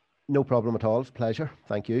 No problem at all. It's a pleasure.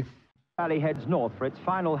 Thank you. Rally heads north for its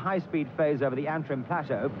final high-speed phase over the Antrim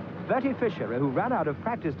Plateau. Bertie Fisher, who ran out of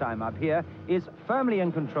practice time up here, is firmly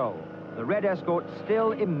in control. The red escort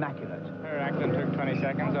still immaculate. Our accident took 20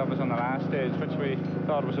 seconds of us on the last stage, which we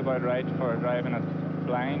thought was about right for driving it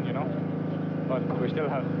blind, But we still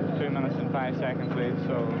have 2 minutes and 5 seconds lead,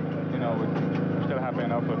 so, we're still happy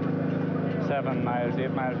enough with 7 miles,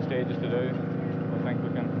 8 miles of stages to do. I think we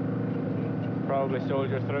can probably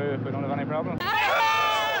soldier through if we don't have any problem.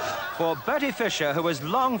 For Bertie Fisher, who has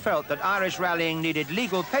long felt that Irish rallying needed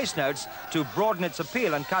legal pace notes to broaden its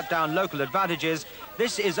appeal and cut down local advantages,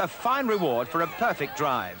 this is a fine reward for a perfect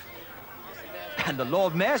drive. And the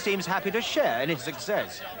Lord Mayor seems happy to share in his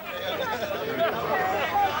success. Head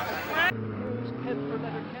for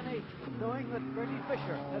Letterkenny, knowing that Bertie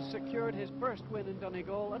Fisher has secured his first win in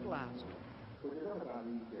Donegal at last.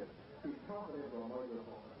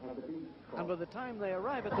 And by the time they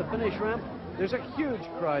arrive at the finish ramp, there's a huge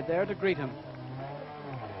crowd there to greet him.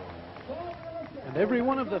 And every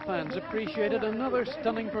one of the fans appreciated another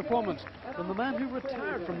stunning performance from the man who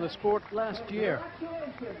retired from the sport last year.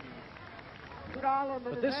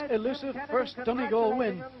 But this elusive first Donegal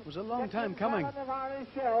win was a long time coming.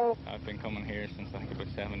 I've been coming here since I think about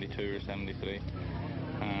 72 or 73.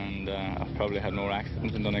 And I've probably had more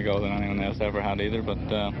accidents in Donegal than anyone else ever had either. But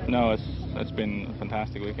no, it's been a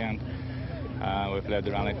fantastic weekend. We've led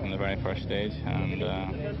the rally from the very first stage, and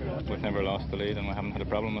we've never lost the lead, and we haven't had a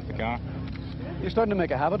problem with the car. You're starting to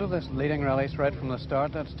make a habit of this, leading rallies right from the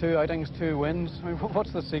start. That's 2 outings, 2 wins. I mean,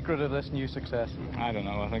 what's the secret of this new success? I don't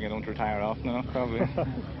know. I think I don't retire often enough, probably.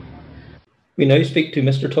 We now speak to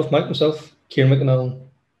Mr. Tough Mac himself, Kieran McAnally.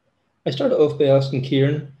 I started off by asking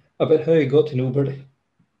Kieran about how he got to know Bertie.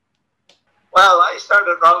 Well, I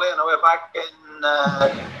started rallying away back in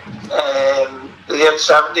the late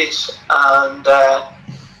 70s, and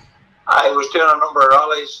I was doing a number of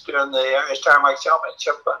rallies during the Irish Tarmac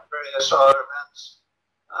Championship and various other events,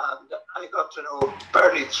 and I got to know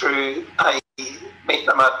Bertie through meeting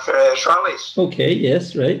him at various rallies. Okay,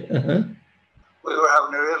 yes, right. We were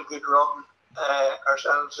having a real good run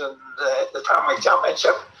ourselves in the Tarmac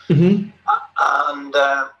Championship, and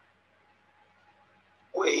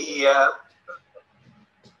we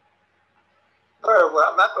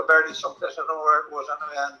I met with Bertie someplace, I don't know where it was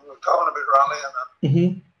anyway, and we were talking about rallying,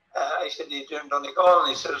 and I said, "Are you doing Donegal?" And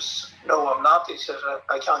he says, "No, I'm not." He says,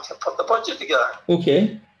 "I can't put the budget together."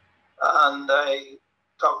 Okay. And I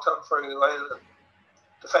talked to him for a while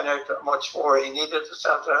to find out how much more he needed,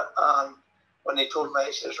 etc. And when he told me,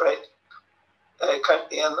 he says, "Right, count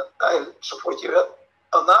me in, I'll support you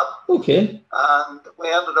on that." Okay. And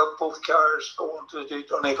we ended up both cars going to do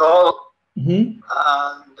Donegal, and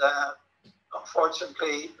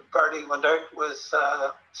unfortunately, Bertie went out with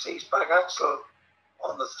seized back axle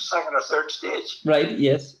on the second or third stage. Right.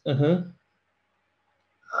 Yes. And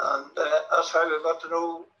that's how we got to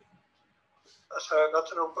know. That's how I got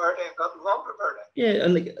to know Bertie and got involved with Bertie. Yeah,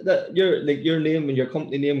 and your name and your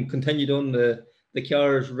company name continued on the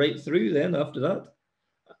cars right through. Then after that.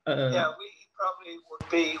 Yeah, we probably would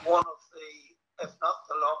be one of the, if not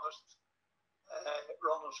the longest,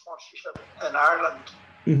 running sponsorship in Ireland.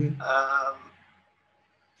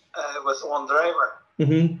 With one driver. The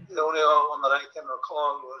only other one that I can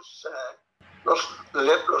recall was the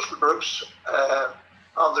late Russell Brooks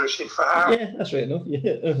on the receipt for hire. Yeah, that's right enough.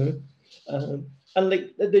 Yeah. And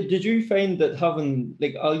like, did you find that having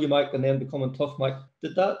like Al Umack and then becoming Tough Mike,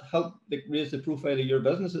 did that help like raise the profile of your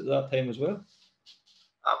business at that time as well?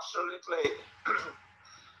 Absolutely.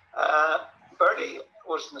 Bertie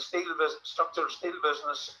was in the steel business, structural steel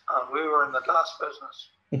business, and we were in the glass business.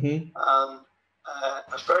 And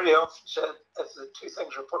as Bertie often said, if the two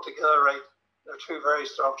things are put together right, they're two very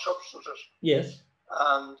strong substances. Yes.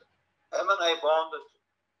 And him and I bonded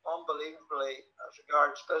unbelievably as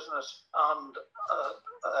regards business and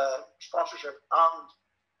sponsorship and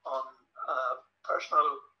on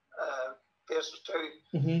personal basis too.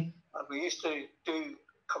 And we used to do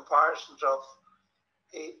comparisons of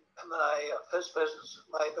him and I, of his business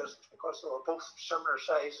and my business, because they were both similar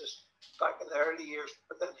sizes back in the early years,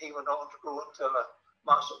 but then he went on to grow into a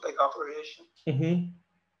massive big operation.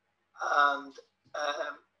 And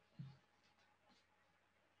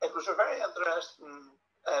it was a very interesting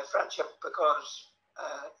friendship, because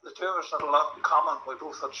the two of us had a lot in common. We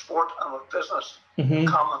both had sport and with business in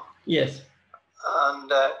common. Yes.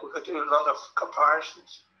 And we could do a lot of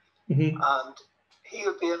comparisons. And he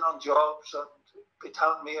would be in on jobs and be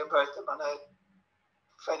telling me about them, and I'd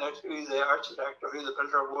find out who the architect or who the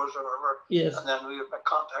builder was or whatever. Yes. And then we would make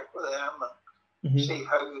contact with them and see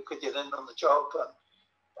how we could get in on the job.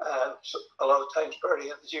 And so a lot of times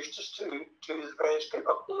Bertie introduced us to the various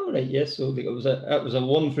people. All right, yes. So like, it was a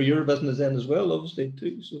one for your business then as well, obviously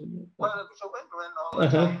too. So well, it was a win-win all the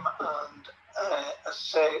time, and as I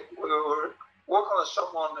say, we were working with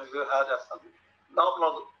someone who had a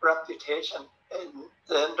phenomenal reputation in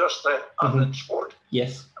the industry and in sport.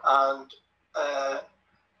 Yes. And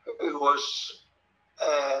who was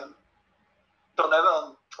done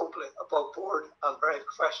everything totally above board and very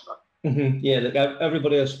professional. Yeah, like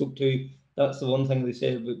everybody I spoke to, that's the one thing they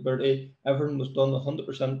say about Bertie. Everything was done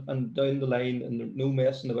 100% and down the line, and there's no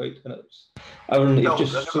messing about. And it was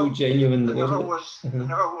just so genuine. There never was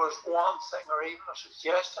one thing or even a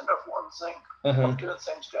suggestion of one thing of doing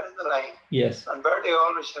things down the line. Yes. And Bertie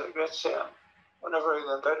always had a great saying whenever we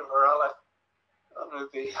went out of a rally, and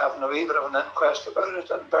we'd be having a wee bit of an inquest about it,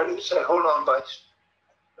 and Bertie would say, "Hold on, boys.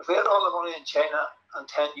 If we had all the money in China and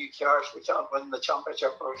 10 new cars, we can't win the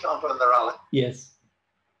championship or we can't win the rally." Yes.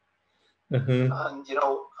 And, you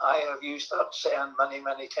know, I have used that saying many,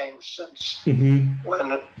 many times since,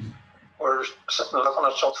 when we're sitting looking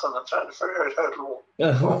at something and trying to figure out how to go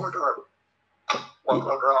forward or what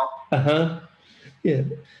went wrong. Yeah.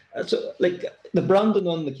 So, like, the branding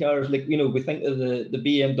on the cars, like, you know, we think of the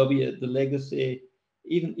BMW, the Legacy,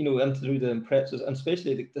 even, you know, and through the Imprezas, and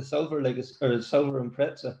especially like the silver Legacy or the silver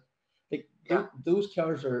Impreza. Like, those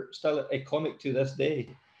cars are still iconic to this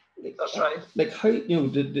day. Like, that's right. Like, how, you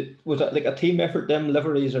know, was that like a team effort, them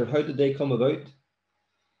liveries, or how did they come about?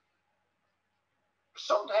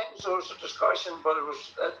 Sometimes there was a discussion, but it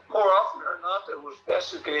was more often than not, it was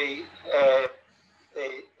basically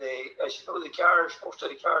as you know, the cars, most of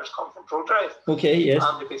the cars come from ProDrive. Okay, yes.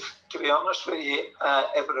 And to be honest with you,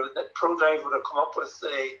 ProDrive would have come up with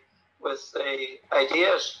the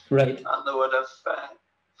ideas, right? And they would have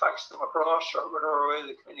faxed them across, or whatever way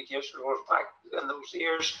the communication was back in those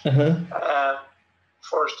years,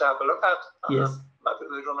 for us to have a look at. Yes. Maybe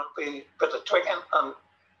we'd done a bit of tweaking, and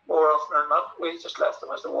more often than not, we just left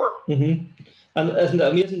them as they were. And isn't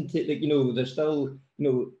it amazing to, like, you know, they're still, you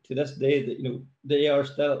know, to this day, that, you know, they are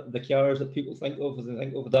still the cars that people think of as they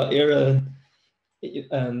think of that era,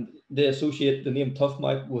 and they associate the name Tough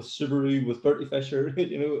Mike with Subaru, with Bertie Fisher.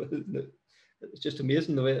 You know, it's just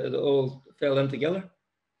amazing the way it all fell in together.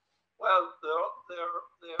 Well,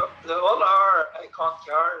 they all are icon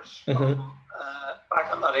cars from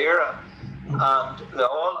back in that era, and they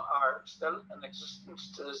all are still in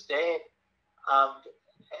existence to this day, and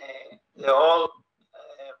they all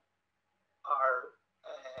are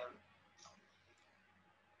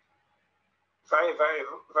very, very,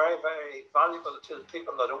 very, very valuable to the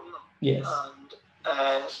people that own them. Yes.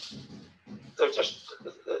 And they're just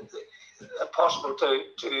impossible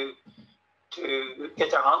to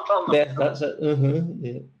get your hands on them. Yeah, that's it.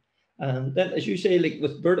 Yeah. And then, as you say, like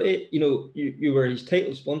with Bertie, you know, you were his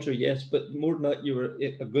title sponsor, yes, but more than that, you were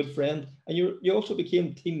a good friend, and you also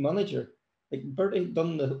became team manager. Like Bertie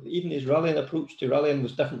done even his rallying approach to rallying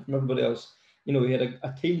was different from everybody else. You know, he had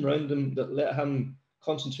a team around him that let him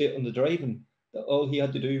concentrate on the driving. That all he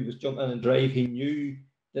had to do was jump in and drive. He knew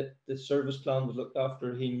that the service plan was looked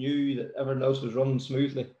after. He knew that everything else was running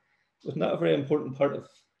smoothly. Wasn't that a very important part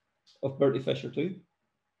of Bertie Fisher too?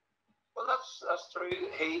 Well, that's true.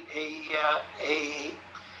 He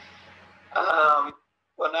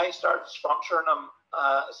when I started sponsoring him,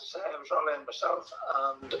 As I say, I was rallying myself,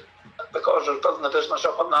 and because I was building the business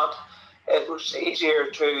up on that, it was easier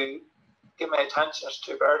to give my attentions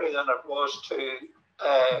to Bertie than it was to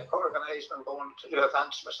organising and going to do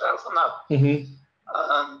events myself and that. Mm-hmm.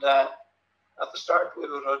 And at the start, we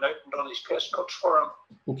would have out and done his pace notes for him,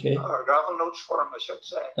 Okay. or gravel notes for him, I should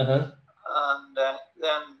say. Uh-huh. And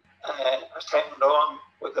then as time went on,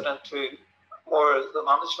 we got into more of the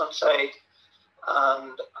management side,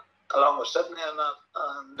 and along with Sydney and that,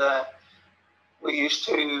 and we used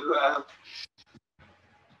to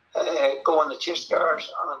go on the chase cars,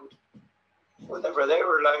 and whenever they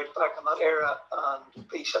were allowed back in that era, and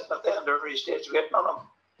be sitting at the end of every stage waiting on them.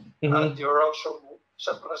 Mm-hmm. And you were also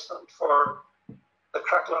sitting listening for the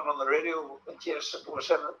crackling on the radio in case it was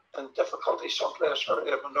in difficulty someplace or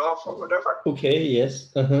it went off or whatever. Okay, yes.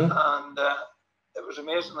 Uh-huh. And it was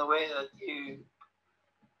amazing the way that you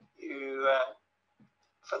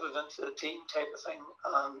fitted into the team type of thing,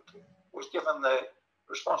 and was given the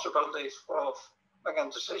responsibility of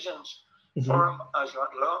making decisions for him as you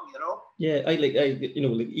went along, you know. Yeah, I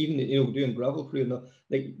even doing gravel crew and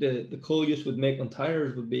like the call you would make on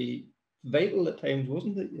tires would be vital at times,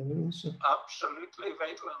 wasn't it? You know, so. Absolutely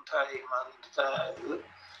vital in time, and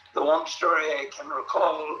the one story I can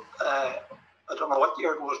recall, I don't know what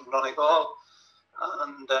year it was in Donegal,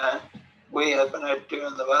 and we had been out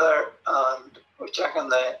doing the weather, and we're checking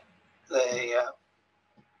the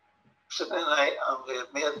Sydney night, and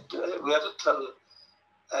we had it till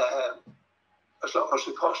as long as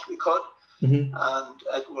we possibly could, and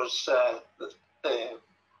it was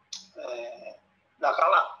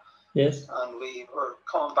Knockalla. Yes. And we were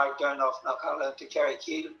coming back down off Knockalla into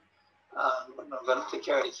Carrickeel, and when we went into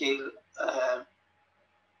Carrickeel,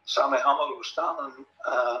 Sammy Hamill was standing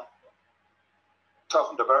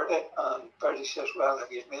talking to Bertie, and Bertie says, "Well,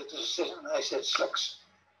 have you made the decision?" And I said, "Slicks."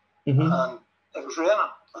 And it was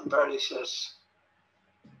raining, and Bertie says,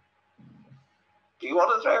 "Do you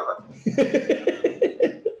want a driver?"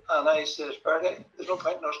 And I says, "Bertie, there's no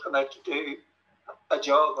point in us going out to do a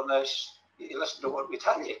job unless you listen to what we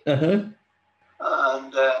tell you."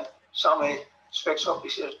 And Sammy speaks up, he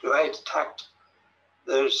says, "Do I detect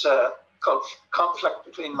there's a conflict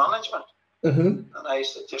between management?" And I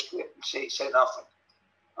said, "Just wait and see, say nothing."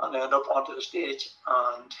 And I went up onto the stage,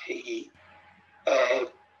 and he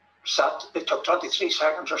sat, it took 23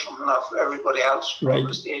 seconds or something off everybody else on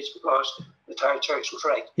the stage because the tire choice was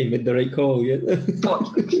right. He made the right call, yeah.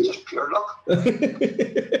 But it was just pure luck.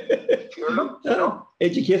 Pure luck, you know.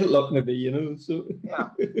 Educated luck, maybe, you know. So yeah.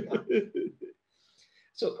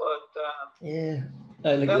 So, but yeah,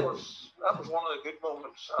 that was one of the good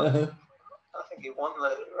moments. I think he won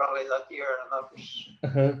the rally that year, and that was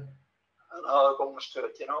another bonus to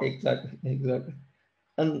it, you know. Exactly.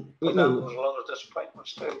 And but there was a lot of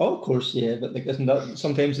disappointments too. Oh, of course, yeah. But like, isn't that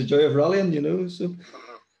sometimes the joy of rallying, you know? So,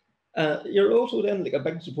 you're also then like a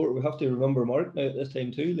big supporter. We have to remember Mark now at this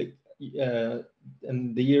time too. Like,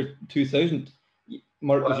 in the year 2000,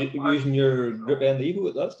 Mark was using your Grip End Evo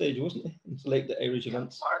at that stage, wasn't he? It's like the Irish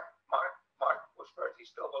events. Mark was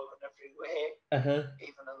Bertie's double in every way,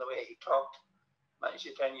 even in the way he talked. Mind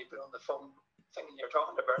you, then you'd be on the phone thinking you're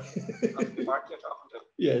talking to Bertie, not Mark you're talking to.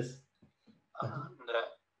 Yes. And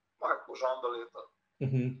Mark was unbelievable.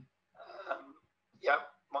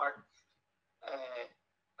 Mark,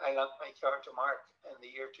 I lent my car to Mark in the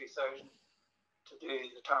year 2000 to do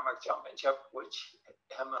the Tarmac Championship, which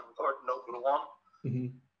him and Gordon Noble won.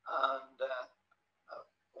 And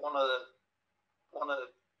one of the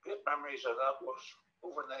great memories of that was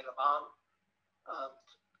over in Isle of Man, and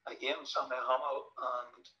again Sammy Hamill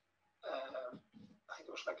and I think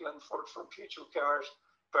it was Nick Linford from Future Cars,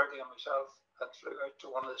 Bertie and myself had flew out to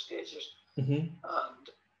one of the stages, and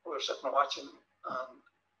we were sitting watching, and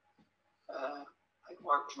I think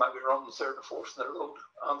Mark was maybe running third or fourth in the road,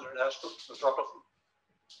 Andrew Nestor was in front of him,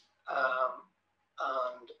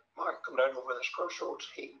 and Mark come down over this crossroads.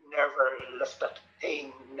 He never lifted.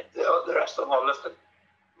 The rest of them all lifted.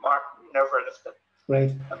 Mark never lifted.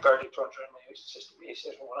 Right. And Bertie turns around and he says to me, he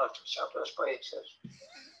says, "Well, after the chat this way," he says,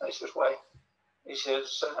 I says, "Why?" He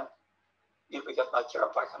says, "You'll be getting that car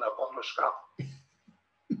back in a bundle of scrap."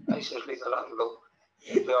 I says, "Leave the lad alone.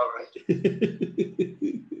 He'll be all right."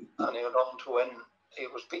 And he went on to win. He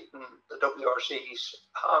was beating the WRC's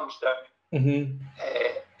hands down in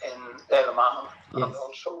Isle of Man, and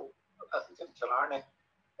also I think in Killarney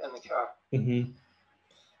in the car. He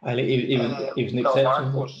was an exception.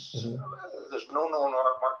 Mark was, there's no knowing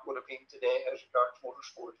where Mark would have been today as regards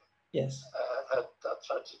motorsport. Yes. Had that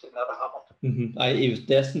tragedy never happened. He was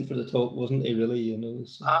destined for the top, wasn't he, really? You know.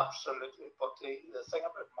 So. Absolutely. But the thing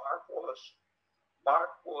about Mark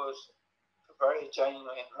was very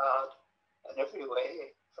genuine lad in every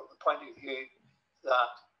way, from the point of view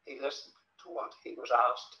that he listened to what he was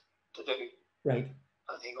asked to do. Right.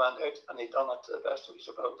 And he went out and he done it to the best of his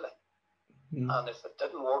ability. Mm. And if it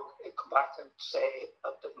didn't work, he'd come back and say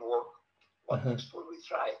that didn't work. What next will we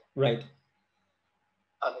try? Right.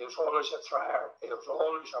 And he was always a trier. He was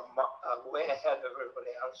always a way ahead of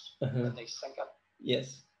everybody else in his thinking.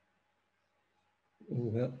 Yes. Oh,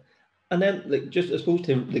 well. And then, like, just I suppose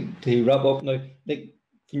to wrap up now, like,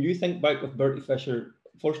 can you think back with Bertie Fisher?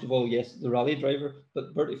 First of all, yes, the rally driver,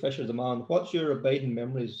 but Bertie Fisher, the man. What's your abiding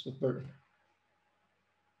memories with Bertie?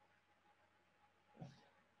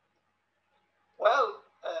 Well,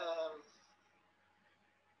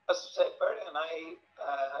 as I said, Bertie and I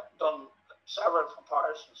done several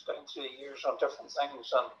comparisons down through the years on different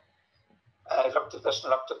things, and I looked at this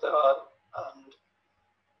and looked at that, and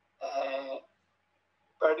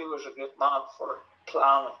Bertie was a great man for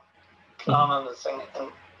planning the thing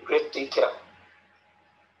in great detail,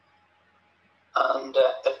 and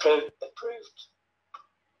it proved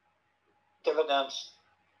dividends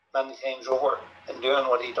many times over in doing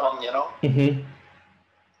what he done, you know. Mm-hmm.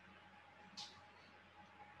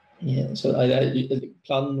 Yeah, so I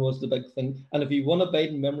planning was the big thing. And if you want a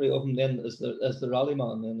abiding memory of him, then as the rally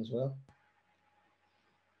man, then as well.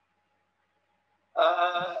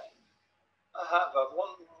 I have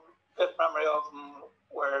one good memory of him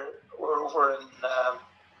where we're over in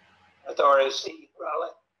at the RAC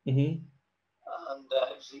rally, and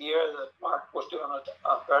it was the year that Mark was doing it,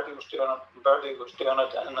 and Bertie was doing it, and Bertie was doing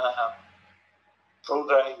it in full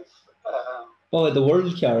drive. The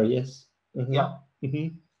World Car, yes. Yeah.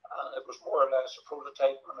 And it was more or less a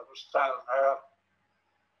prototype, and it was trial and error.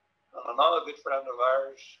 And another good friend of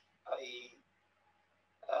ours,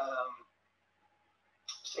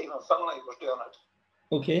 Stephen Finlay, was doing it.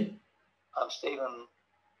 Okay. And Stephen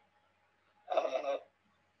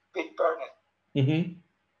beat Bertie. And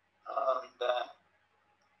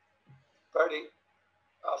Bertie,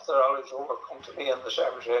 after all was over, come to me in the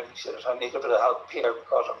secretary and he says, I need a bit of help here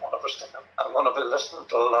because I'm going to be listening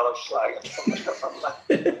to a lot of slagging from Mr. Finlay.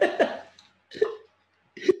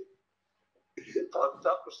 But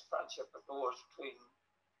that was the friendship that was between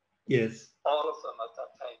all of them at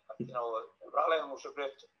that time. But, you know, rallying was a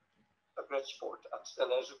great sport and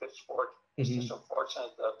still is a great sport. It's just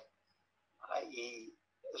unfortunate that IE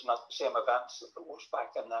is not the same events that there was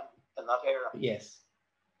back in that era. Yes.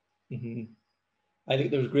 I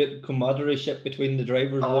think there was great camaraderie between the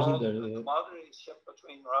drivers, wasn't there? The camaraderie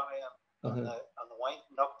between rally and the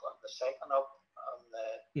winding up and the second up and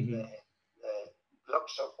the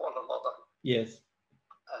looks of one another. Yes.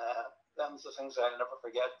 Them's the things I'll never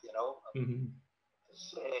forget, you know. I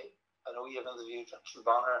know you've interviewed Vincent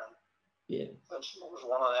Bonner, and Vincent was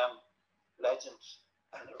one of them legends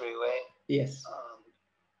in every way. Yes. And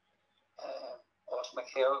Os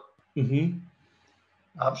McHale,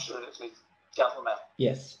 absolutely gentleman.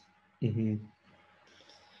 Yes.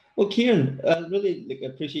 Well, Kieran, I really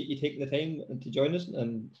appreciate you taking the time to join us,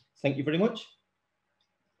 and thank you very much.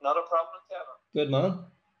 Not a problem, Kevin. Good man.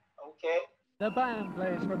 Okay. The band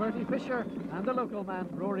plays for Bertie Fisher and the local man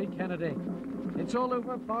Rory Kennedy. It's all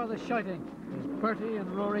over bar the shouting as Bertie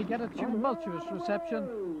and Rory get a tumultuous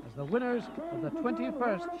reception as the winners of the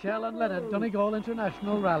 21st Shell and Leonard Donegal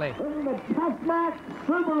International Rally.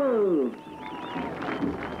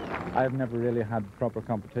 I've never really had proper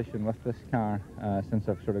competition with this car since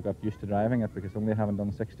I've sort of got used to driving it, because only having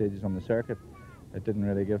done 6 stages on the circuit, it didn't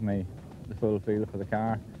really give me the full feel for the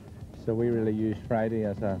car. So we really used Friday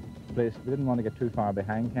as a place. We didn't want to get too far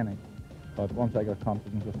behind Kenny, but once I got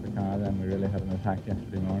confidence with the car, then we really had an attack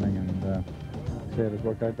yesterday morning, and it has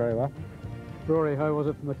worked out very well. Rory, how was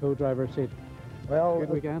it from the co-driver's seat? Well, good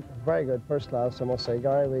weekend. Very good, first class, I must say,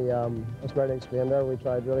 Gary. We, as Bertie explained there, we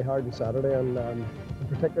tried really hard on Saturday, and in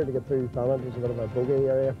particular to get through Fallon. It was a bit of a bogey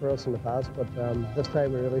area for us in the past, but this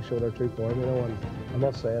time we really showed our true form, you know, and I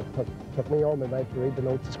must say it took me all my life to read the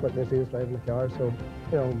notes as quickly as he was driving the car, so,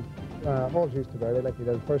 you know, all due to Bertie, like he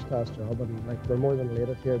did a first class job, and like we're more than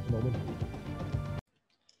elated here at the moment.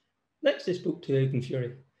 Next I spoke to Ivan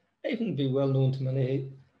Fury. Ivan would be well known to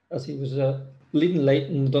many as he was a leading light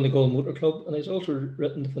in the Donegal Motor Club, and he's also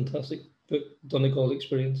written the fantastic book Donegal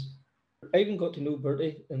Experience. Ivan got to know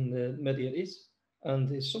Bertie in the mid-80s, and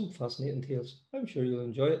there's some fascinating tales. I'm sure you'll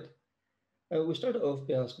enjoy it. We started off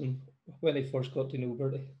by asking when he first got to know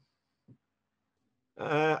Bertie.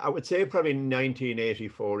 I would say probably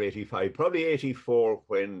 1984, 85, probably 84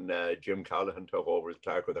 when Jim Callahan took over as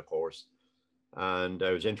clerk of the course. And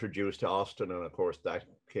I was introduced to Austin, and of course that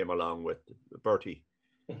came along with Bertie.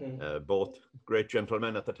 Both great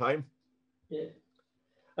gentlemen at the time. Yeah.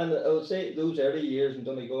 And I would say those early years in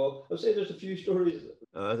Donegal, I would say there's a few stories.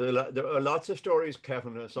 There are lots of stories,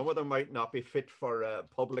 Kevin. Some of them might not be fit for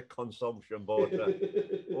public consumption, but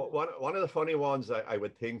one of the funny ones I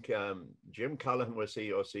would think, Jim Callahan was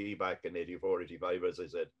COC back in 84, 85, as I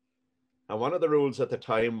said. And one of the rules at the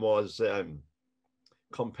time was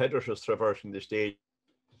competitors traversing the stage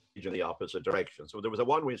in the opposite direction. So there was a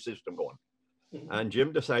one-way system going. And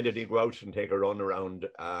Jim decided he'd go out and take a run around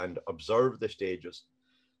and observe the stages.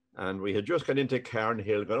 And we had just got into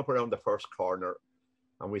Cairnhill, gone up around the first corner,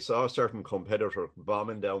 and we saw a certain competitor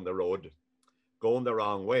bombing down the road, going the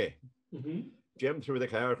wrong way. Jim threw the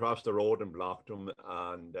car across the road and blocked him,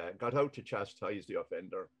 and got out to chastise the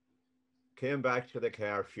offender. Came back to the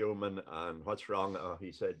car fuming, and what's wrong?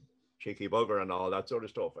 He said, cheeky bugger and all that sort of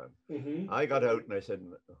stuff. And I got out and I said,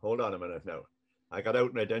 hold on a minute now. I got out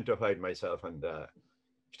and identified myself and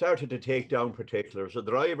started to take down particulars. The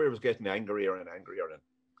driver was getting angrier and angrier.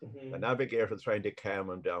 And the navigator trying to calm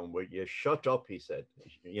him down. Will you shut up, he said.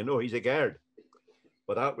 You know, he's a guard.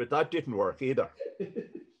 But that didn't work either.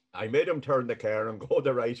 I made him turn the car and go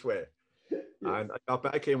the right way. And I got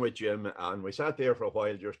back in with Jim, and we sat there for a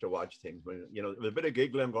while just to watch things. You know, there was a bit of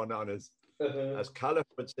giggling going on, as Caliph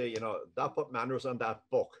would say, you know, that put manners on that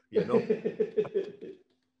book, you know.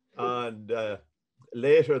 And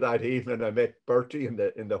later that evening, I met Bertie in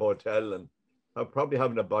the hotel, and I'm probably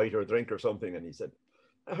having a bite or a drink or something, and he said,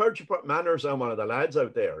 I heard you put manners on one of the lads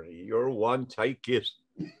out there. You're one tight kid.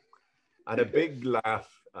 And a big laugh.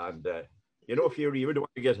 And, you know, if you would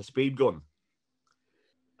want to get a speed gun,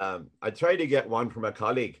 I tried to get one from a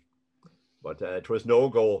colleague, but it was no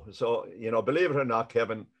go. So, you know, believe it or not,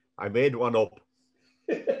 Kevin, I made one up.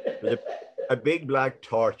 A big black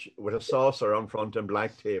torch with a saucer on front and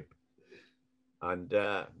black tape. And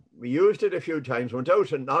we used it a few times. Went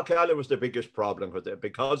out, and Knockalla was the biggest problem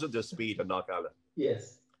because of the speed of Knockalla.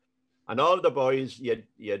 Yes. And all the boys,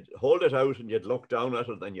 you'd hold it out and you'd look down at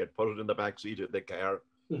it, and you'd put it in the back seat of the car,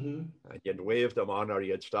 and you'd wave them on or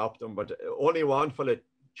you'd stop them. But only one fella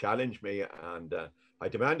challenged me, and I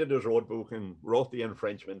demanded his road book and wrote the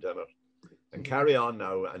infringement in it. And carry on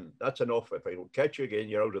now, and that's enough. If I catch you again,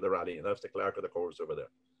 you're out of the rally, and that's the clerk of the course over there.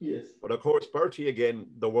 Yes. But of course, Bertie again,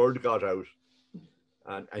 the word got out,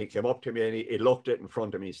 and he came up to me and he looked it in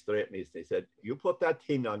front of me straight, and he said, "You put that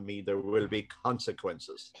thing on me, there will be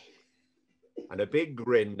consequences." And a big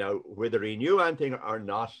grin. Now, whether he knew anything or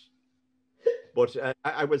not, but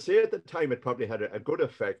I would say at the time it probably had a good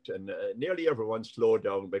effect, and nearly everyone slowed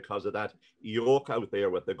down because of that yoke out there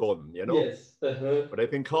with the gun, you know. Yes. But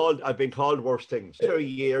I've been called worse things. 2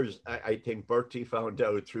 years, I think Bertie found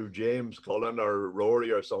out through James Cullen or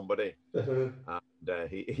Rory or somebody, and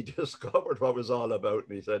he discovered what it was all about,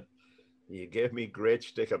 and he said, "You gave me great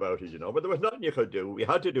stick about it, you know, but there was nothing you could do. We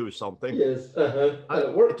had to do something." Yes. And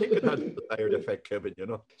it worked. I think it had the desired effect, Kevin, you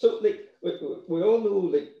know. So, like, we all know,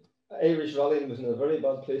 like, Irish rallying was in a very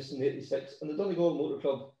bad place in '86, and the Donegal Motor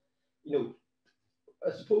Club, you know,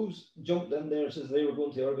 I suppose jumped in there and says they were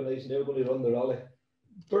going to organise and they were going to run the rally.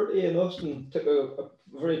 Bertie and Austin took a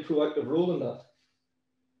very proactive role in that.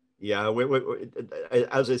 Yeah,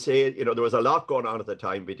 as I say, you know, there was a lot going on at the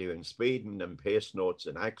time between speeding and pace notes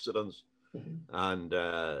and accidents. And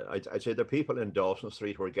I'd say the people in Dawson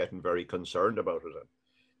Street were getting very concerned about it.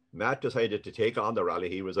 Matt decided to take on the rally.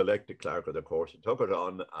 He was elected clerk of the course. He took it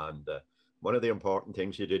on, and one of the important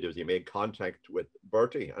things he did was he made contact with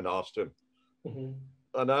Bertie and Austin,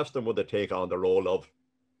 and asked them would they take on the role of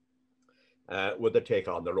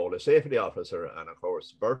safety officer. And of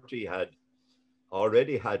course, Bertie had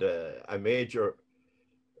already had a major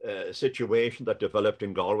situation that developed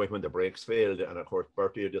in Galway when the brakes failed, and of course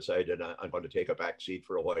Bertie decided, I'm going to take a back seat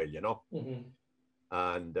for a while, you know.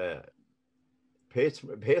 And pace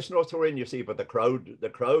notes were in, you see, but the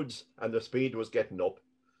crowds and the speed was getting up,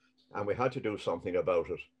 and we had to do something about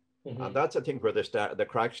it. And that's, I think, where the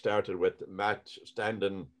crack started, with Matt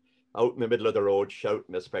standing out in the middle of the road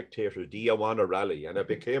shouting at spectators, "Do you want a rally?" And it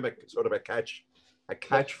became a sort of a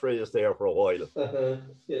catchphrase there for a while.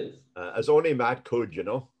 Yes. As only Matt could, you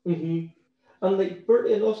know. And like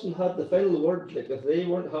Bertie and Austin had the final word. Like if they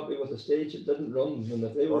weren't happy with the stage, it didn't run. And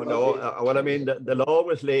if they were well, I mean, the law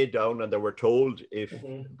was laid down, and they were told if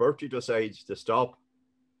Bertie decides to stop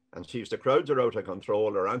and sees the crowds are out of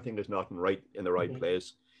control or anything is not in the right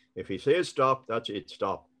place, if he says stop, that's it,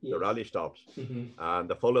 stop. The rally stops. And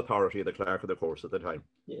the full authority of the clerk of the course at the time.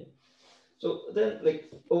 Yeah. So then,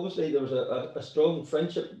 like, obviously there was a strong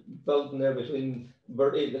friendship building there between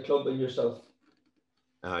Bertie, the club, and yourself.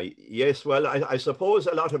 Yes, well, I suppose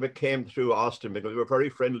a lot of it came through Austin, because we were very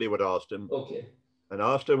friendly with Austin. Okay. And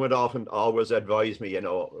Austin would often always advise me, you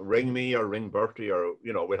know, ring me or ring Bertie, or,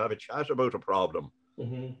 you know, we'll have a chat about a problem.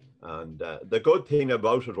 And the good thing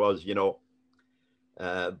about it was, you know,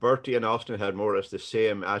 Bertie and Austin had more or less the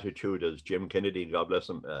same attitude as Jim Kennedy, God bless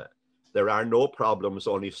him. There are no problems,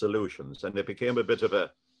 only solutions. And it became a bit of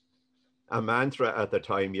a mantra at the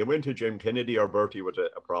time. You went to Jim Kennedy or Bertie with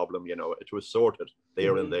a problem, you know, it was sorted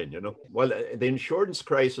there and then, you know. Well, the insurance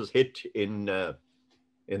crisis hit in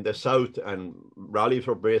the South, and rallies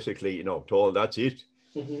were basically, you know, told that's it.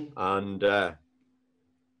 And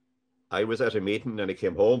I was at a meeting, and I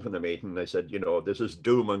came home from the meeting, and I said, you know, this is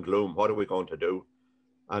doom and gloom. What are we going to do?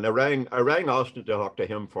 And I rang Austin to talk to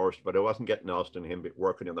him first, but I wasn't getting Austin, him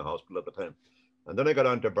working in the hospital at the time. And then I got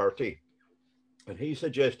on to Bertie, and he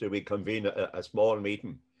suggested we convene a small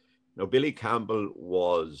meeting. Now, Billy Campbell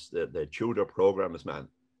was the Tudor programs man.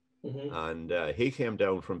 And he came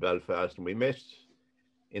down from Belfast, and we met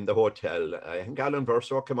in the hotel. I think Alan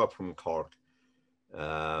Verso came up from Cork.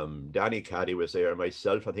 Danny Caddy was there,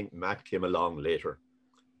 myself, I think Matt came along later.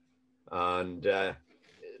 And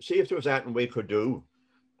see if there was anything we could do.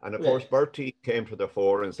 And of course, Bertie came to the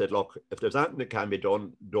fore and said, look, if there's anything that can be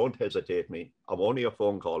done, don't hesitate me. I'm only a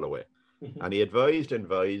phone call away. And he advised,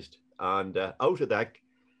 and out of that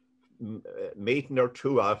meeting or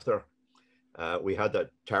two after, we had the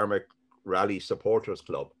Tarmac Rally Supporters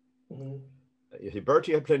Club. You see,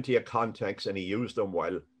 Bertie had plenty of contacts, and he used them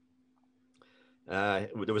well.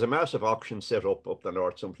 There was a massive auction set up the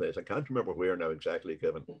north someplace. I can't remember where now exactly,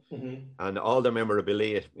 Kevin. And all the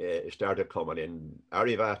memorabilia started coming in.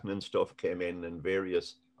 Ari Vatten and stuff came in, and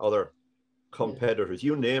various other competitors.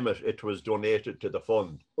 You name it, it was donated to the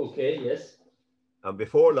fund. Okay, yes. And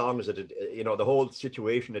before long, as it, you know, the whole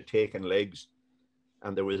situation had taken legs,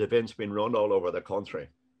 and there was events being run all over the country.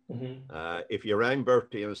 If you rang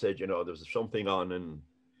Bertie and said, you know, there's something on in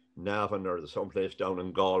Navan or someplace down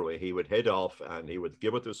in Galway, he would head off and he would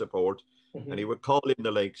give it the support, and he would call in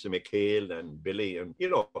the likes of McHale and Billy and, you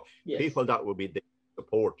know, people that would be the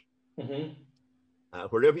support.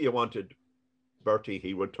 Wherever you wanted Bertie,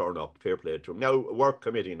 he would turn up. Fair play to him. Now, work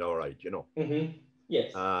committee, all right, you know.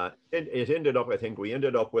 Yes. It ended up, I think we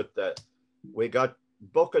ended up with, we got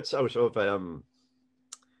buckets out of,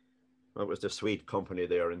 what was the sweet company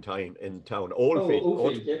there in town,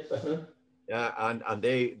 Oldfield. Yeah, and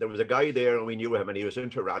there was a guy there, and we knew him, and he was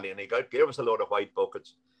into rally, and he gave us a load of white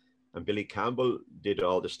buckets, and Billy Campbell did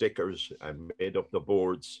all the stickers and made up the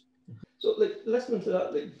boards. So, like, listening to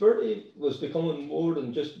that, like, Bertie was becoming more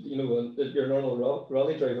than just, you know, your normal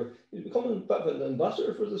rally driver. He was becoming a bit of an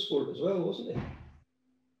ambassador for the sport as well, wasn't he?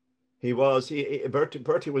 He was.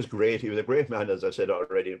 Bertie was great. He was a great man, as I said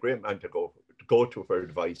already, a great man to go to for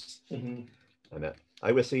advice. And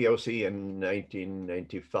I was COC in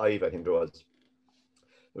 1995, I think it was.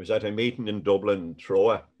 I was at a meeting in Dublin,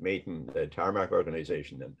 Troa meeting, the Tarmac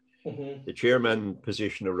organisation, and the chairman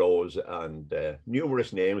position arose, and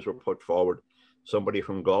numerous names were put forward. Somebody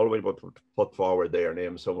from Galway put forward their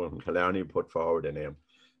name, someone from Killarney put forward a name.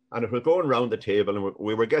 And it was going around the table, and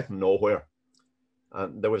we were getting nowhere.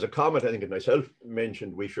 And there was a comment, I think myself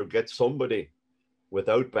mentioned, we should get somebody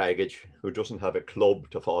without baggage who doesn't have a club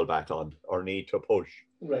to fall back on or need to push.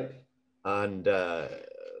 Right. And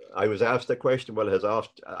I was asked the question, well,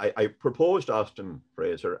 I proposed Austin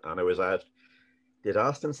Fraser, and I was asked, did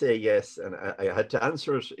Austin say yes? And I had to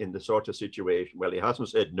answer it in the sort of situation. Well, he hasn't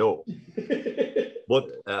said no. But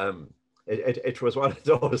it was one of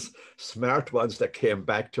those smart ones that came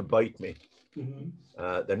back to bite me.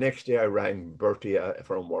 The next day I rang Bertie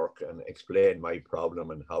from work and explained my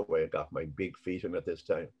problem and how I got my big feet in at this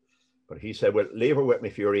time. But he said, well, leave her with me,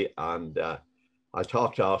 Fury, and I'll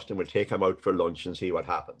talk to Austin, we'll take him out for lunch and see what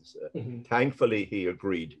happens. Thankfully, he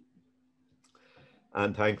agreed.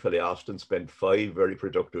 And thankfully, Austin spent 5 very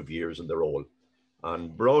productive years in the role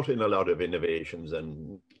and brought in a lot of innovations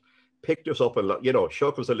and picked us up a lot, you know,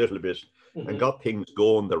 shook us a little bit and got things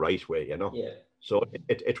going the right way, you know. Yeah. So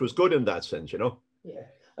it was good in that sense, you know. Yeah.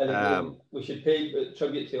 I think we should pay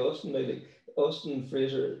tribute to Austin. Like Austin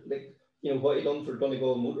Fraser, like, you know, what he done for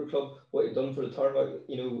Donegal Motor Club, what he done for the Tarmac,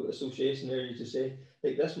 you know, association there, you just say,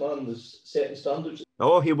 like, this man was setting standards.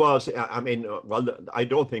 Oh, he was. I mean, well, I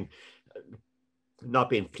don't think,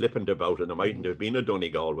 not being flippant about it, there mightn't have been a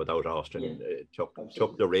Donegal without Austin.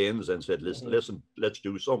 Took the reins and said, listen, let's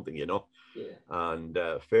do something, you know. Yeah. And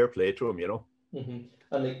fair play to him, you know. And,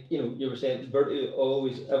 like, you know, you were saying Bertie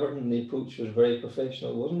always, everything the approach was very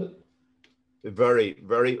professional, wasn't it? Very,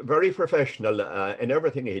 very, very professional in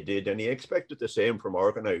everything he did, and he expected the same from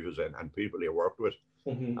organisers and people he worked with.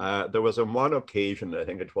 There was on one occasion, I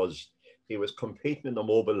think it was, he was competing in the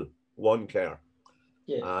Mobil 1 car,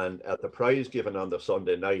 And at the prize given on the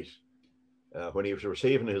Sunday night, when he was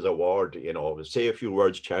receiving his award, you know, say a few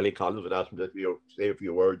words, Charlie Collins would ask him to say a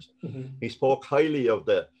few words. He spoke highly of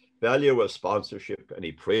the value of sponsorship, and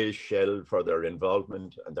he praised Shell for their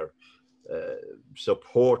involvement and their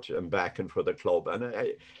support and backing for the club. And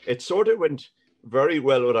it sort of went very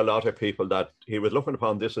well with a lot of people that he was looking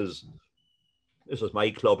upon this is my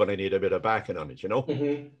club and I need a bit of backing on it, you know.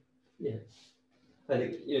 Yeah.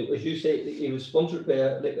 And you know, as you say, he was sponsored by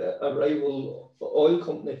a rival oil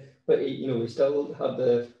company, but he still had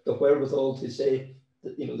the wherewithal to say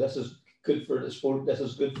that, you know, this is good for the sport, this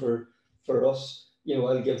is good for us. You know,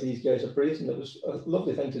 I'll give these guys a praise, and it was a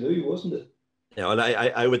lovely thing to do, wasn't it? Yeah, and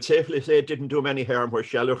I would safely say it didn't do him any harm where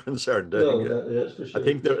Shell are concerned. That's for sure. I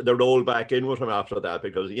think they rolled back in with him after that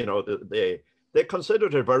because, you know, they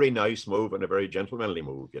considered it a very nice move and a very gentlemanly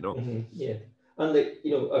move, you know. Yeah. And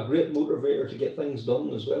a great motivator to get things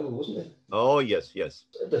done as well, wasn't it? Oh yes.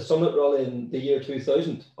 The Summit Rally in the year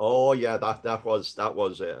 2000. Oh yeah, that was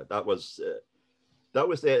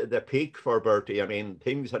the peak for Bertie. I mean,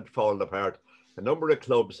 things had fallen apart. A number of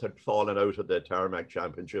clubs had fallen out of the Tarmac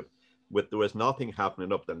Championship. There was nothing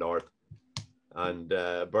happening up the north, and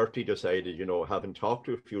Bertie decided, you know, having talked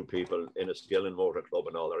to a few people in a skill and motor club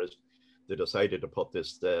and all the rest, they decided to put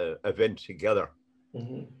this event together.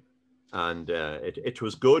 And it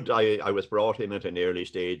was good. I was brought in at an early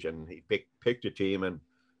stage, and he picked a team, and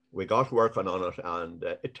we got working on it, and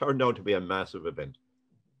it turned out to be a massive event.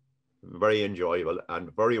 Very enjoyable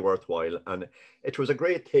and very worthwhile. And it was a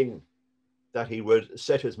great thing that he would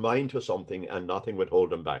set his mind to something and nothing would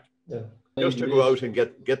hold him back. Yeah. Just to go out and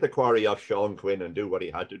get the quarry off Sean Quinn and do what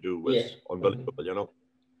he had to do was unbelievable, you know.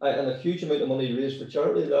 And a huge amount of money raised for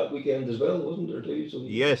charity that weekend as well, wasn't there too? So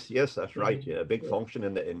yes, that's right. Yeah, a big function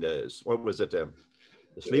in the what was it? The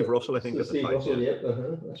Sleeve Russell, I think. The Sleeve Russell,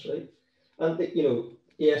 that's right. And you know,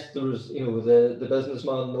 yes, there was, you know, the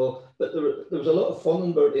businessman and all, but there was a lot of fun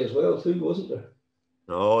in Bertie as well too, wasn't there?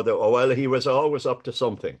 No, well, he was always up to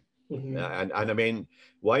something. And I mean,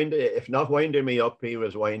 if not winding me up, he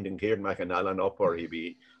was winding Kieran McAnallen up, or he'd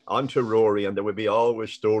be onto Rory, and there would be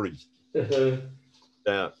always stories.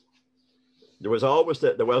 There was always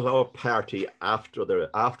a party after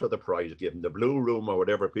the prize given, the Blue Room or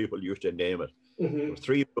whatever people used to name it. There were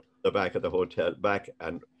 3 rooms at the back of the hotel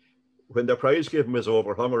and when the prize giving was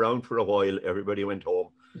over, hung around for a while, everybody went home,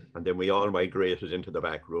 and then we all migrated into the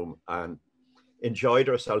back room and enjoyed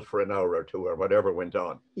ourselves for an hour or two or whatever went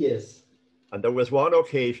on. Yes. And there was one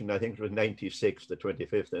occasion, I think it was 96, the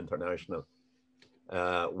 25th International.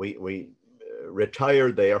 We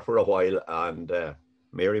retired there for a while, and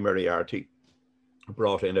Mary Moriarty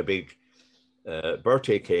brought in a big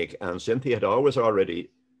birthday cake, and Cynthia had already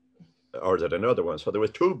ordered another one. So there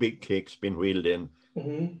was 2 big cakes being wheeled in.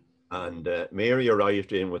 And Mary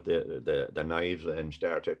arrived in with the knives and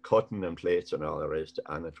started cutting and plates and all the rest.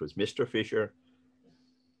 And it was Mr. Fisher.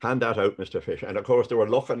 Hand that out, Mr. Fisher. And of course they were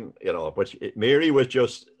looking, you know, but Mary was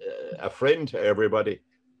just a friend to everybody,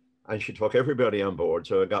 and she took everybody on board.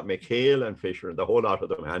 So I got McHale and Fisher and the whole lot of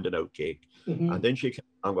them handing out cake. And then she came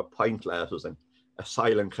on with pint glasses and a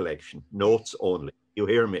silent collection, notes only. You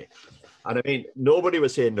hear me? And I mean, nobody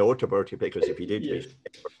was saying no to Bertie, because if he did, you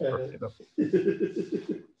know.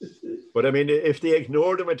 But I mean, if they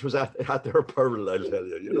ignored him, it was at their peril, I'll tell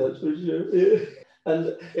you. You know? That's for sure. Yeah.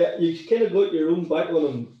 And you kind of got your own back on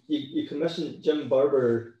him. You commissioned Jim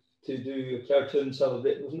Barber to do a cartoon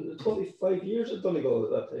celebrating, wasn't it, 25 years at Donegal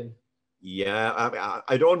at that time? Yeah,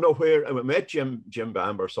 I don't know where. I met Jim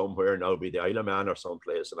Barber somewhere now, be the Isle of Man or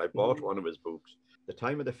someplace, and I bought one of his books. The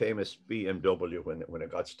time of the famous BMW, when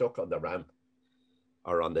it got stuck on the ramp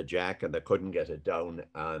or on the jack and they couldn't get it down,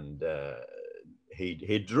 and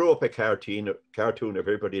he drew up a cartoon of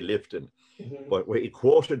everybody lifting. But he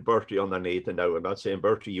quoted Bertie underneath, and now I'm not saying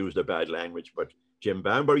Bertie used a bad language, but Jim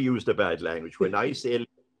Barber used a bad language. When I say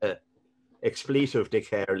expletive de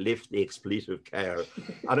care, lift the expletive care,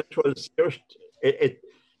 and it was just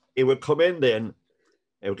it would come in then.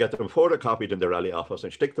 It would get them photocopied in the rally office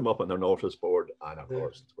and stick them up on their notice board, and of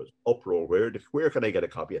course it was uproar. Where can I get a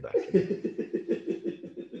copy of that?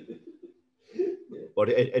 But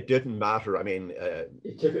it didn't matter. I mean,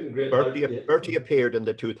 Bertie appeared in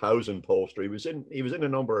the 2000 poster. He was in a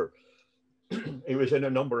number. He was in a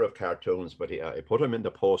number of cartoons, but I put him in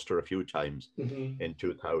the poster a few times in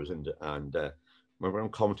 2000. And remember him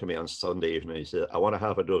come to me on Sunday evening. He said, "I want to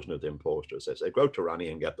have a dozen of them posters." I said, "Go to Ronnie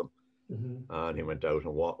and get them." And he went out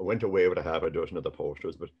and went away with a half a dozen of the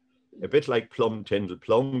posters. But a bit like Plum Tyndall,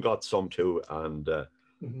 Plum got some too, and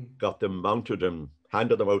got them mounted and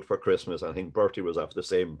handed them out for Christmas. I think Bertie was of the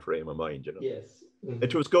same frame of mind, you know. Yes,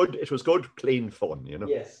 It was good. It was good, clean fun, you know.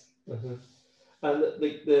 Yes. And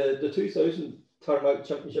like the 2000 Tarmac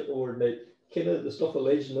Championship Award night, kind of the stuff of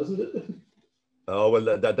legend, isn't it? Oh,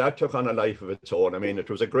 well, that took on a life of its own. I mean, it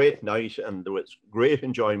was a great night and there was great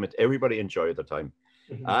enjoyment. Everybody enjoyed the time.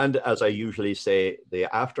 And as I usually say,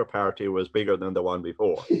 the after party was bigger than the one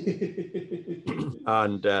before.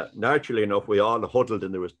 And naturally enough, we all huddled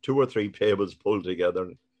and there was 2 or 3 tables pulled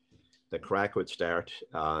together. The crack would start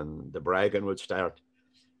and the bragging would start.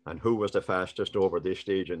 And who was the fastest over this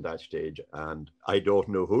stage and that stage. And I don't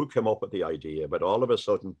know who came up with the idea, but all of a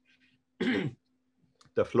sudden,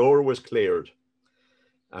 the floor was cleared.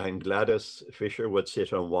 And Gladys Fisher would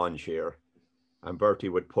sit on one chair and Bertie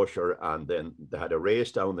would push her. And then they had a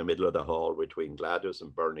race down the middle of the hall between Gladys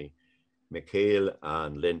and Bernie, McHale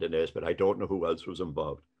and Linda Nesbitt. I don't know who else was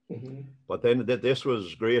involved. But then this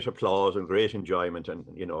was great applause and great enjoyment. And,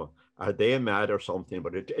 you know, are they mad or something?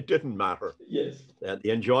 But it didn't matter. Yes.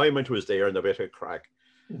 The enjoyment was there and the bit of crack.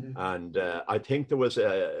 And I think there was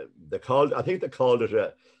they called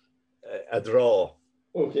it a draw.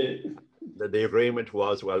 Okay. The agreement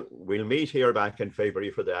was, well, we'll meet here back in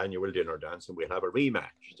February for the annual dinner dance and we'll have a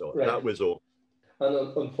rematch. So that was all.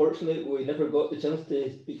 And unfortunately, we never got the chance to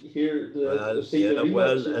hear the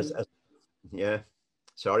rematch. Yeah.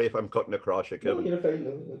 Sorry if I'm cutting across you, Kevin. No, you're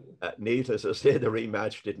fine. Needless to say, the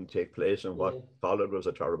rematch didn't take place, and what followed was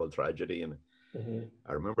a terrible tragedy. And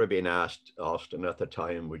I remember being asked, Austin, at the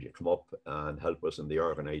time, would you come up and help us in the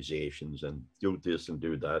organizations and do this and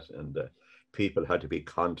do that? And people had to be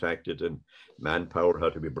contacted and manpower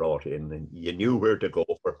had to be brought in, and you knew where to go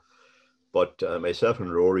for. But myself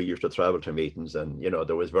and Rory used to travel to meetings, and, you know,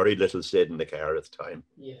 there was very little said in the car at the time.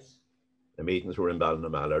 Yes. The meetings were in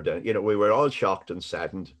Ballinamallow. You know, we were all shocked and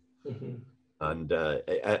saddened. And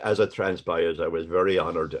as it transpires, I was very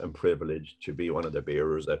honoured and privileged to be one of the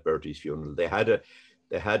bearers at Bertie's funeral. They had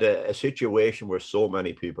a situation where so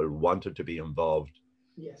many people wanted to be involved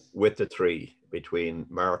with the three, between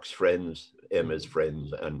Mark's friends, Emma's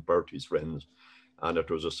friends, and Bertie's friends. And it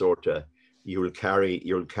was a sort of, you'll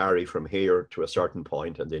carry from here to a certain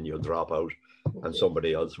point, and then you'll drop out. And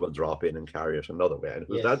somebody else will drop in and carry it another way. And it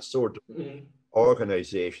was that sort of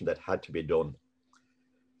organization that had to be done.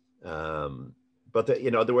 But,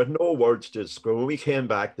 you know, there were no words to describe. When we came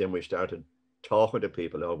back, then we started talking to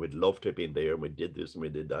people. Oh, we'd love to have been there, and we did this and we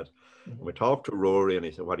did that. And we talked to Rory, and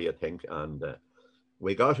he said, what do you think? And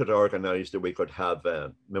we got it organized that we could have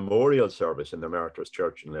a memorial service in the Martyrs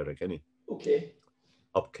Church in Letterkenny. Okay.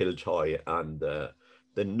 Up Kiltoy. And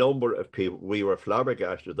the number of people, we were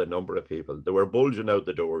flabbergasted, the number of people. They were bulging out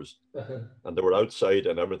the doors and they were outside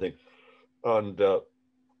and everything. And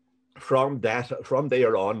from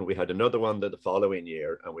there on, we had another one the following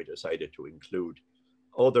year, and we decided to include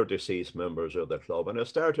other deceased members of the club. And it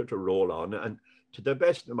started to roll on. And to the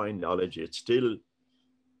best of my knowledge, it's still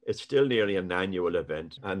nearly an annual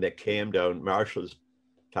event. And they came down, Marshall's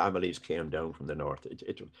families came down from the north.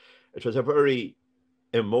 It was a very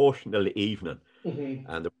emotional evening. And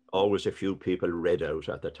there were always a few people read out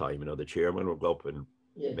at the time. You know, the chairman would go up and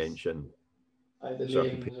mention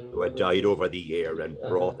certain people who had died over the year and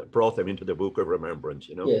brought them into the book of remembrance,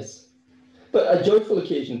 you know. Yes. But a joyful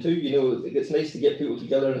occasion too, you know. It's nice to get people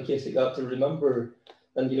together in case they got to remember.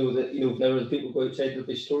 And, you know, that, you know, whenever the people go outside, there'll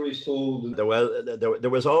be stories told. Well, there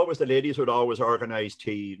was always, the ladies would always organise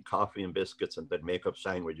tea and coffee and biscuits, and they'd make up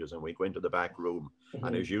sandwiches, and we'd go into the back room.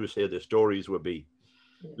 And as you say, the stories would be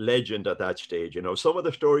legend at that stage. You know, some of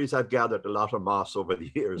the stories I've gathered a lot of moss over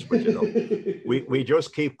the years, but, you know, we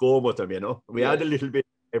just keep going with them, you know. We add a little bit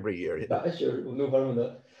every year. You know? That is sure, no harm in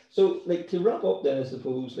that. So, like, to wrap up then, I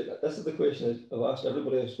suppose, like, this is the question I've asked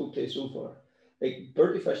everybody I've spoke to so far. Like,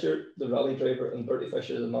 Bertie Fisher, the rally driver, and Bertie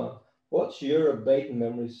Fisher, the man. What's your abiding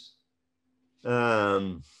memories?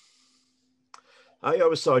 I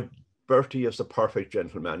always thought Bertie is the perfect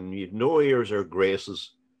gentleman. He had no airs or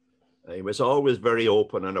graces. He was always very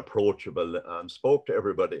open and approachable and spoke to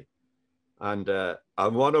everybody. And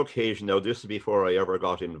on one occasion, now this is before I ever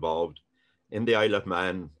got involved, in the Isle of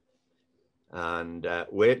Man, and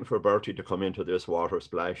waiting for Bertie to come into this water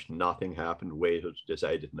splash, nothing happened, waited,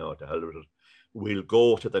 decided, no, to hell with it. We'll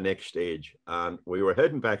go to the next stage. And we were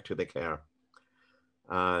heading back to the car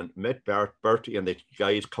and met Bertie and the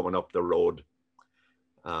guys coming up the road.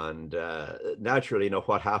 And naturally, you know,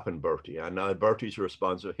 what happened, Bertie? And Bertie's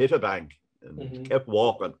response was, hit a bank, and kept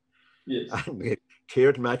walking. Yes. And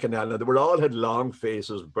Keir McAnally, they were all had long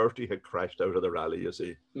faces. Bertie had crashed out of the rally, you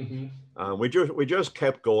see. And we just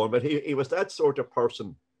kept going. But he was that sort of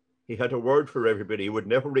person. He had a word for everybody. He would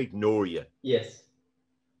never ignore you. Yes.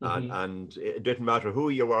 And it didn't matter who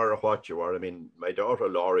you are or what you are. I mean, my daughter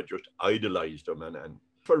Laura just idolized him. And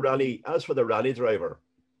as for the rally driver,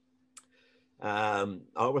 I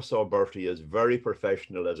always saw Bertie as very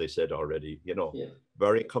professional, as I said already,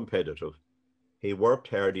 very competitive. He worked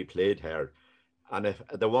hard, he played hard. And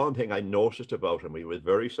the one thing I noticed about him, he was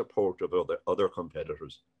very supportive of the other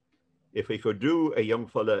competitors. If he could do a young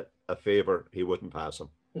fella a favour, he wouldn't pass him.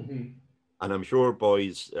 And I'm sure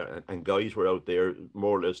boys and guys were out there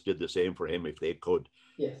more or less did the same for him if they could.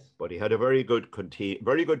 Yes. But he had a very good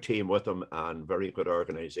team with him and very good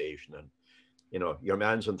organisation. And, your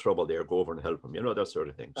man's in trouble there, go over and help him, that sort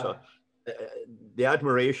of thing. So the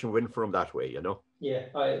admiration went from that way, Yeah,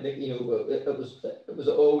 I think, it was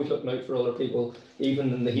always looking out for other people,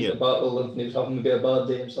 even in the heat of battle, and he was having to be a bad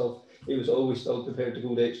day himself. He was always still prepared to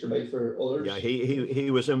go the extra mile for others. Yeah, he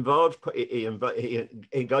was involved.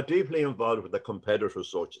 He got deeply involved with the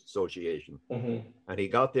Competitors Association, and he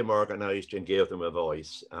got them organised and gave them a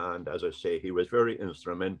voice. And as I say, he was very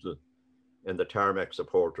instrumental in the Tarmac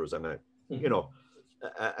supporters. And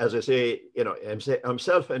as I say,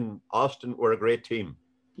 himself and Austin were a great team.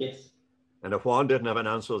 Yes. And if one didn't have an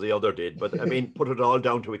answer, the other did. But I mean, put it all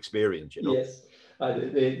down to experience, Yes.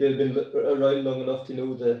 They've been around long enough to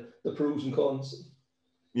know the pros and cons.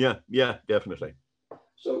 Yeah, definitely.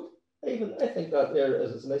 So, Ivan, I think that there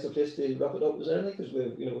is a nice place to wrap it up. Is there anything? Because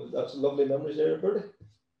we've, that's lovely memories there, Bertie.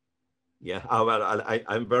 Yeah, well,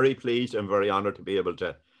 I'm very pleased and very honoured to be able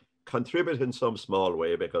to contribute in some small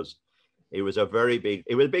way, because it was a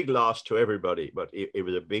big loss to everybody, but it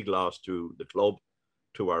was a big loss to the club,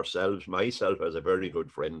 to ourselves, myself as a very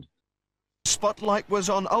good friend. Spotlight was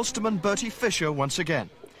on Ulsterman Bertie Fisher once again.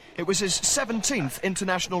 It was his 17th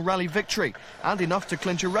international rally victory and enough to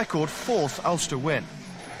clinch a record 4th Ulster win.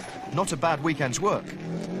 Not a bad weekend's work.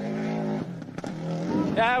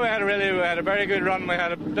 Yeah, we had a very good run. We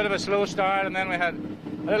had a bit of a slow start, and then we had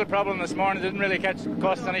a little problem this morning. Didn't really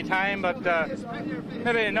cost any time, but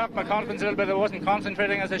maybe knocked my confidence a little bit. I wasn't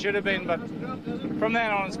concentrating as I should have been, but from then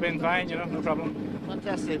on it's been fine, no problem.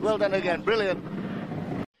 Fantastic. Well done again. Brilliant.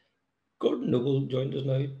 Gordon Noble joined us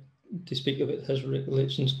now to speak about his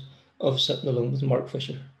recollections of sitting along with Mark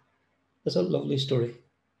Fisher. It's a lovely story.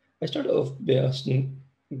 I started off by asking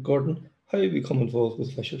Gordon how he become involved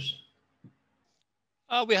with Fishers.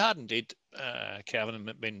 We had indeed, Kevin.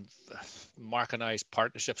 I mean, Mark and I's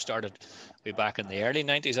partnership started way back in the early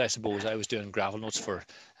 90s, I suppose. I was doing gravel notes for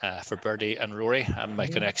Bertie and Rory, and my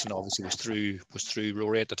connection obviously was through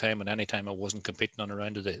Rory at the time. And any time I wasn't competing on a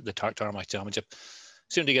round of the Tarmac Championship,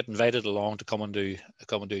 seemed to get invited along to come and do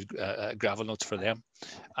gravel notes for them.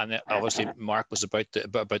 And obviously Mark was about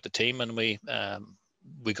the team, and we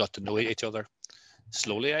got to know each other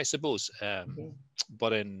slowly, I suppose.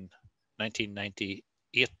 But in 1998,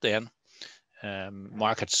 then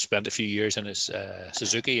Mark had spent a few years in his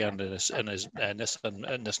Suzuki and in his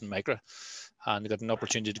Nissan Micra, and got an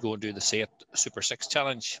opportunity to go and do the SEAT Super 6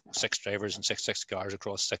 Challenge, 6 drivers and 6 cars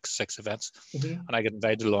across six events. And I got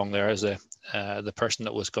invited along there as the person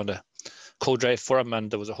that was going to co-drive for him.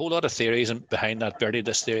 And there was a whole lot of theories behind that, Bertie,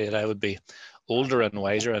 this theory that I would be older and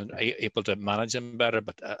wiser and able to manage him better.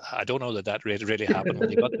 But I don't know that really happened.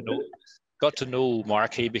 When you got to know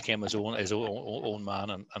Mark, he became his own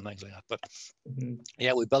man and things like that. But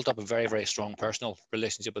yeah, we built up a very, very strong personal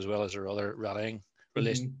relationship as well as our other rallying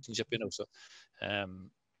relationship, So I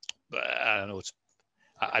don't know,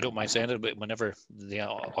 I don't mind saying it, but whenever the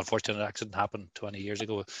unfortunate accident happened 20 years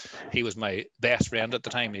ago, he was my best friend at the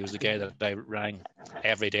time. He was the guy that I rang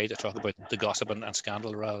every day to talk about the gossip and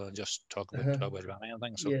scandal rather than just talk about rallying and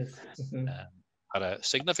things. So had a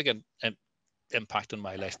significant impact on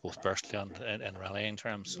my life, both personally and in rallying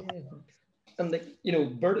terms. So. Yeah.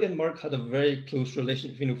 And Bertie and Mark had a very close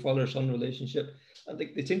relationship, father-son relationship. And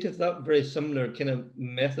they seem to have that very similar kind of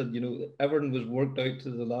method. Everything was worked out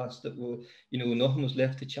to the last. That nothing was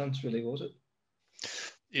left to chance, really, was it?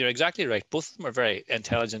 You're exactly right. Both of them are very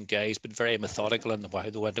intelligent guys, but very methodical in the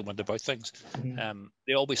way they went about things.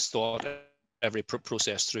 They always thought every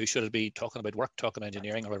process through, should it be talking about work, talking about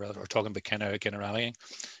engineering, or talking about kind of rallying.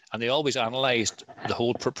 And they always analysed the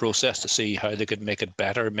whole process to see how they could make it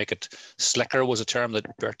better, make it slicker was a term that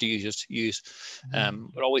Bertie used.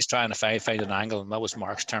 But always trying to find an angle, and that was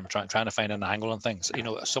Mark's term, trying to find an angle on things.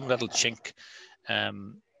 Some little chink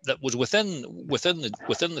that was within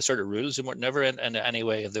the sort of rules, and were never in any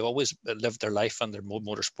way. They always lived their life and their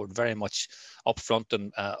motorsport very much upfront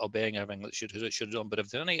and obeying everything that should have done. But if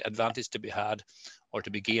there any advantage to be had or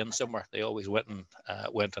to be gained somewhere, they always went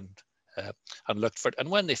and and looked for it. And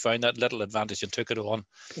when they found that little advantage and took it on,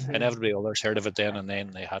 inevitably others heard of it then, and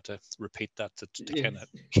then they had to repeat that to kind of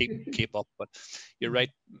keep up. But you're right,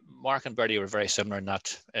 Mark and Bertie were very similar in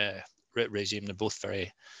that regime. They're both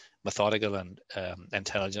very methodical and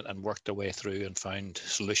intelligent, and worked their way through and found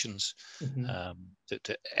solutions.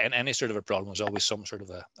 To any sort of a problem was always some sort of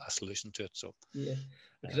a solution to it. So yeah,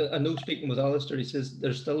 because I know, speaking with Alistair, he says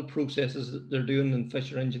there's still processes that they're doing in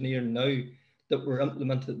Fisher Engineering now that were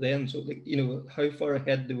implemented then. So, like, you know, how far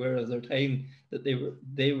ahead they were of their time, that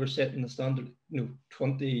they were setting the standard, you know,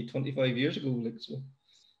 20, 25 years ago. Like, so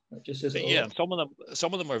that just says it all. Yeah,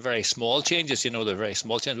 some of them are very small changes. You know, they're very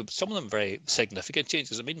small changes, but some of them very significant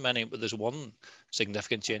changes. I mean, there's one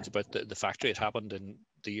significant change about the factory. It happened in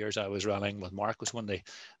the years I was rallying with Mark, was when they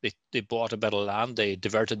bought a bit of land, they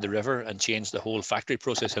diverted the river and changed the whole factory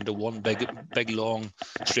process into one big long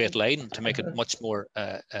straight line to make it much more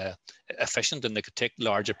efficient, and they could take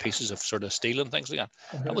larger pieces of sort of steel and things like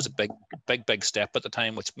that. That was a big step at the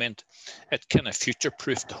time, which meant it kind of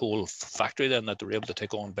future-proofed the whole factory then, that they were able to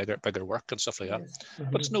take on bigger work and stuff like that.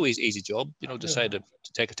 But it's no easy job, you know, decide to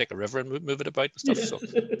take a river and move it about and stuff.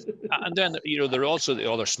 So, and then, you know, there are also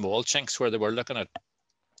the other small chinks where they were looking at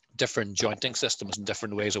different jointing systems and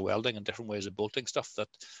different ways of welding and different ways of bolting stuff, that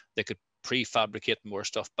they could prefabricate more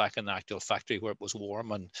stuff back in the actual factory where it was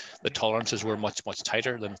warm, and the tolerances were much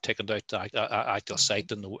tighter than taking it out the actual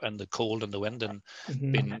site in the cold and the wind, and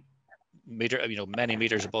being many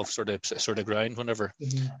meters above sort of ground whenever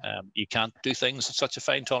you can't do things at such a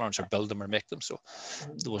fine tolerance or build them or make them. So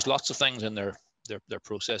there was lots of things in their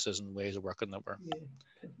processes and ways of working that were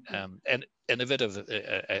and innovative,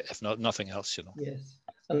 if not nothing else, you know. Yes.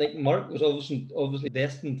 And like Mark was obviously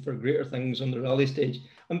destined for greater things on the rally stage,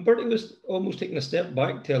 and Bertie was almost taking a step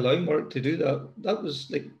back to allow Mark to do that. That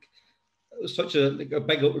was such a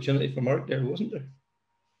big opportunity for Mark there, wasn't there?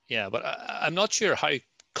 Yeah, but I'm not sure how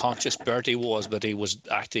conscious Bertie was, but he was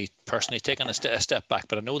actually personally taking a step back.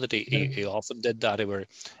 But I know that he often did that, where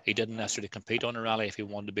he didn't necessarily compete on a rally if he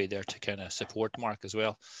wanted to be there to kind of support Mark as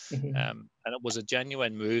well. And it was a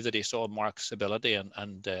genuine move that he saw Mark's ability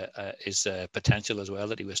and his potential as well,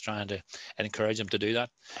 that he was trying to encourage him to do that.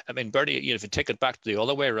 I mean, Bertie, you know, if you take it back to the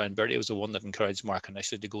other way around, Bertie was the one that encouraged Mark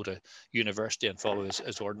initially to go to university and follow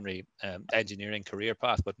his ordinary engineering career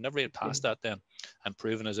path, but never had passed that then, and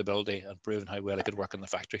proven his ability and proven how well he could work in the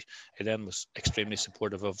factory. He then was extremely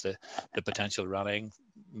supportive of the potential rallying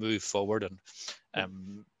move forward, and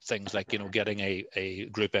things like, you know, getting a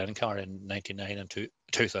Group N car in 99 and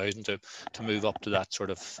 2000 to move up to that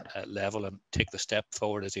sort of level and take the step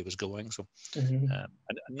forward as he was going. So and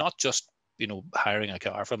not just, you know, hiring a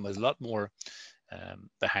car from him, there's a lot more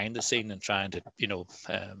behind the scene and trying to, you know,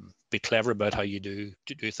 be clever about how you do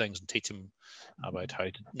things and teach him about how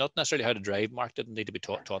to, not necessarily how to drive. Mark didn't need to be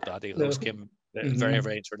taught that. He always came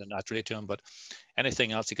very sort of naturally to him, but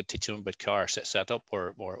anything else he could teach him about car setup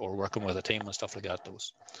or working with a team and stuff like that, that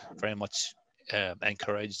was very much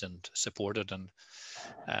encouraged and supported. And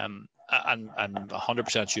I'm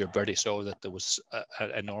 100% sure Bertie saw that there was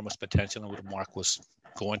an enormous potential and what Mark was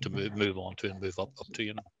going to move on to and move up to,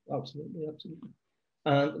 you know. Absolutely.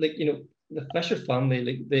 And like, you know, the Fisher family,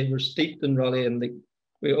 like, they were steeped in rally, and like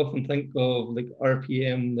we often think of like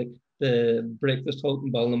RPM, like the breakfast halt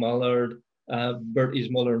in Ballinamallard, Bertie's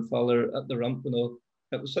mother and father at the ramp and all.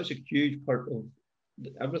 It was such a huge part of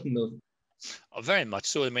everything though. Oh, very much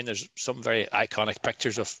so. I mean, there's some very iconic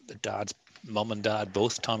pictures of the dad's mum and dad,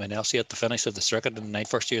 both Tommy and Elsie, at the finish of the circuit in the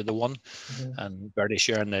first year they won, and Bertie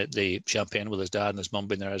sharing the champagne with his dad and his mum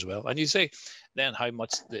being there as well. And you see then how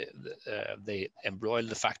much they embroiled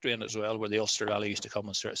the factory in it as well, where the Ulster Rally used to come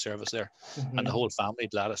and service there, and the whole family,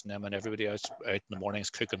 Gladys and them and everybody out in the mornings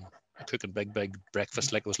cooking big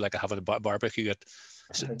breakfast, like it was like having a barbecue at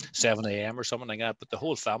 7 a.m. or something like that. But the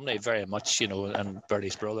whole family very much, you know, and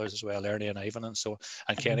Bertie's brothers as well, Ernie and Ivan, and so,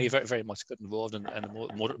 and Kenny very, very much got involved in the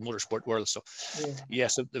motorsport world. So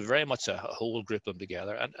yes, so very much a whole group of them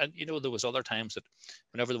together. And you know, there was other times that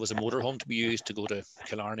whenever there was a motorhome to be used to go to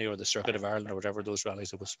Killarney or the Circuit of Ireland or whatever those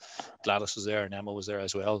rallies, it was Gladys was there and Emma was there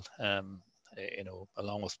as well, you know,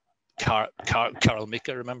 along with Carol Meek,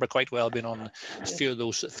 I remember quite well, being on a few of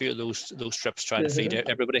those trips trying to feed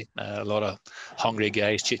everybody. A lot of hungry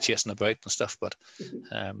guys chasing about and stuff, but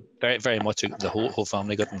very, very much the whole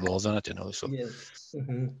family got involved in it, you know. So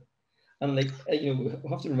and like, you know, we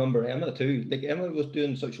have to remember Emma too. Like, Emma was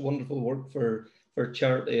doing such wonderful work for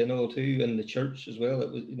charity and all too, and the church as well.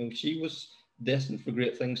 It was, you know, she was destined for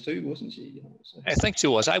great things too, wasn't she? You know, so. I think she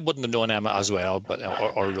was. I wouldn't have known Emma as well, but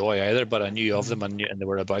or Roy either, but I knew of them and they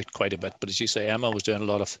were about quite a bit. But as you say, Emma was doing a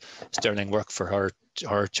lot of sterling work for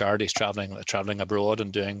her charities, traveling abroad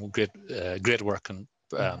and doing great work and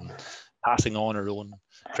passing on her own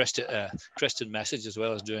Christian message, as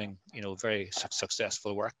well as doing very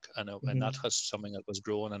successful work, and that was something that was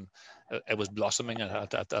growing and it was blossoming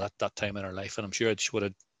at that time in her life, and I'm sure she would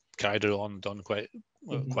have carried it on and done quite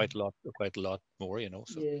a lot more,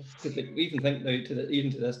 So. Yeah, because we even think now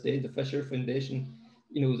even to this day, the Fisher Foundation,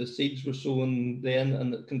 the seeds were sown then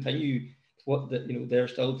and that continue. They're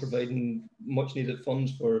still providing much needed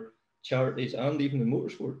funds for charities and even the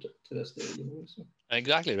motorsport to this day. So.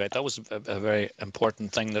 Exactly right. That was a very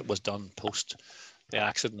important thing that was done post the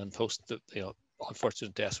accident and post the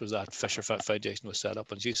unfortunate death, was that Fisher Foundation was set up.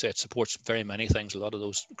 And as you say, it supports very many things. A lot of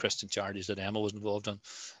those Christian charities that Emma was involved in,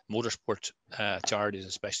 motorsport charities,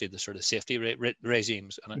 especially the sort of safety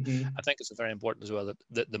regimes. And I think it's very important as well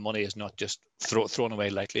that the money is not just thrown away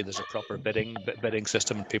lightly. There's a proper bidding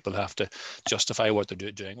system, and people have to justify what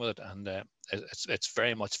they're doing with it. And it's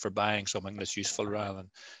very much for buying something that's useful rather than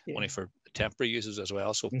only for temporary uses as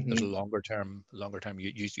well. So there's a longer term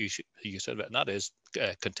use of it, and that is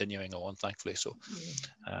continuing on, thankfully. So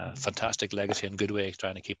fantastic legacy and good way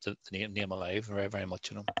trying to keep the name alive, very, very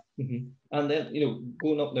much, And then,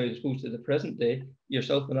 going up now, I suppose, to the present day,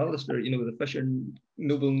 yourself and Alistair, the Fisher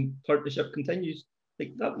Noble partnership continues.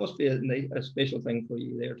 Like, that must be a special thing for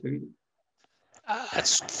you there too.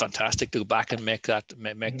 It's fantastic to go back and make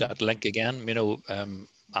that link again.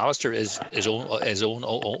 Alistair is his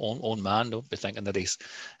own man. Don't be thinking that he's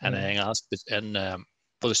anything else.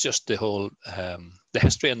 But it's just the whole the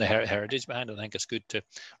history and the heritage behind it. I think it's good to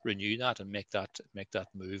renew that and make that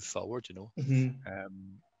move forward.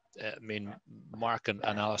 I mean, Mark and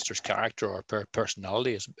Alistair's character or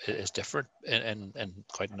personality is different in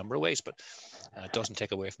quite a number of ways, but it doesn't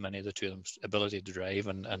take away from any of the two of them's ability to drive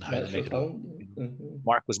and how they make it.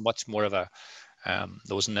 Mark was much more of a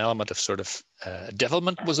there was an element of sort of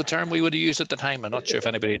devilment was the term we would have used at the time. I'm not sure if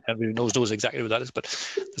anybody knows exactly what that is, but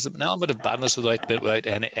there's an element of badness without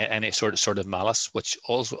any sort of malice, which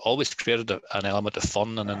also always created an element of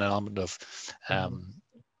fun and an element of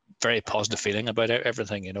very positive feeling about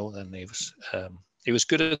everything, and he was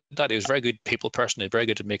good at that. He was a very good people person. He was very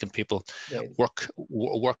good at making people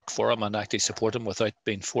work for him and actually support him without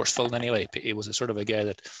being forceful in any way. He was a sort of a guy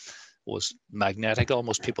that was magnetic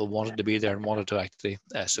almost. People wanted to be there and wanted to actually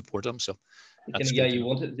support him. So you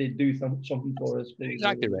wanted to do something for us.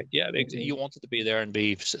 Exactly right. Yeah, you wanted to be there and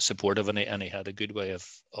be supportive, and he had a good way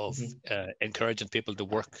of encouraging people to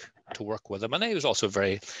work with him. And he was also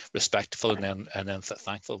very respectful and then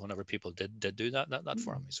thankful whenever people did do that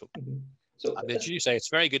for him. So as you say, it's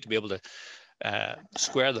very good to be able to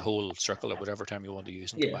square the whole circle, or whatever term you want to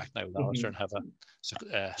use, and go back now with Alistair and have a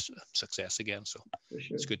success again. So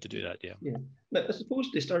it's good to do that. Yeah. Now, I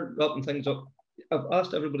suppose to start wrapping things up, I've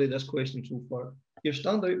asked everybody this question so far. Your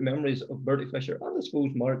standout memories of Bertie Fisher, and I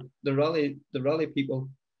suppose Mark, the rally people,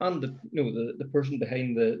 and the person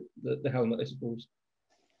behind the helmet, I suppose.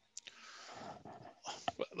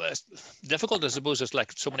 Well, it's difficult, I suppose. It's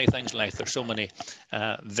like so many things in life. There's so many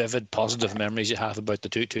vivid, positive memories you have about the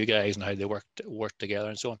two guys and how they worked together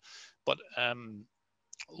and so on. But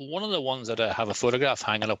one of the ones that I have a photograph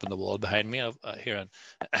hanging up on the wall behind me here, and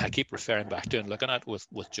I keep referring back to and looking at with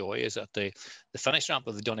joy, is at the finish ramp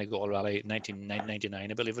of the Donegal Rally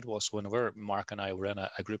 1999, I believe it was, whenever Mark and I were in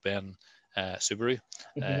a Group N Subaru.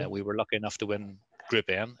 We were lucky enough to win Group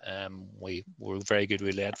N. We were very good.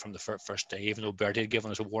 We led from the first day, even though Bertie had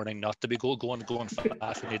given us a warning not to be going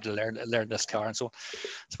fast. We need to learn this car and so on.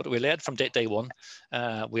 So we led from day one.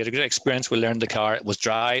 We had a great experience. We learned the car. It was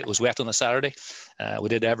dry. It was wet on a Saturday. We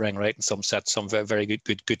did everything right and some very, very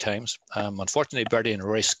good times. Unfortunately, Bertie and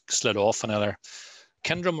Rory slid off another.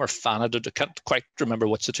 Kindrum or Fanad, I can't quite remember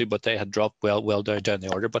which the two, but they had dropped well down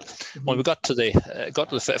the order. But when we got to the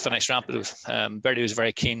finish ramp, it was Bertie was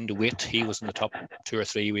very keen to wait. He was in the top 2 or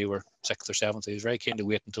 3. We were 6th or 7th. He was very keen to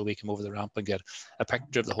wait until we came over the ramp and get a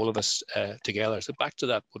picture of the whole of us together. So back to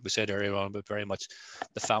that, what we said earlier on about very much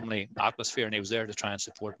the family atmosphere, and he was there to try and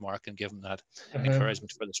support Mark and give him that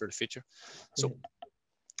encouragement for the sort of future. So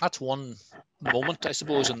that's one moment, I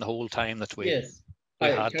suppose, in the whole time that we. Yes.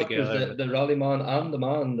 Had together, the rally man and the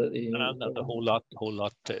man that the whole lot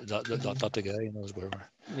together,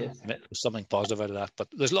 it was something positive out of that. But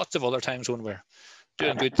there's lots of other times when we're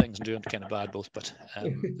doing good things and doing kind of bad both. But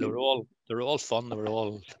they were all fun. They were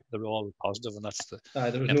all positive, and that's the.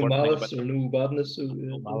 There was no malice or no badness. So,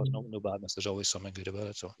 no malice, no badness. There's always something good about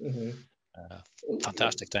it. So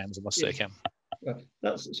fantastic times, I must say, Kim.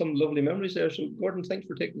 That's some lovely memories there. So, Gordon, thanks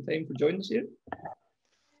for taking the time for joining us here.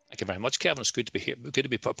 Thank you very much, Kevin. It's good to be here. Good to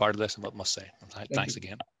be part of this, I must say. Thanks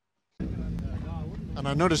again. And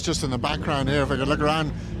I noticed just in the background here, if I could look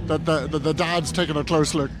around, that the dad's taking a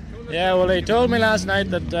close look. Yeah, well, he told me last night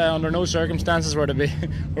that under no circumstances were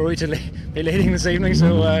we to be leading this evening.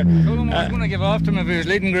 So I told him I was going to give off to him if he was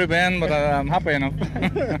leading Group N, but I'm happy enough.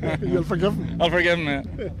 You'll forgive him? I'll forgive him,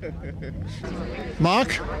 yeah.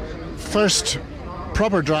 Mark, first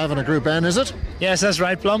proper drive in a Group N, is it? Yes, that's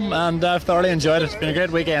right, Plum, and I've thoroughly enjoyed it. It's been a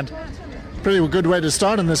great weekend. Pretty good way to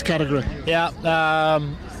start in this category. Yeah.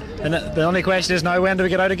 And the only question is now, when do we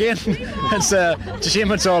get out again? It's a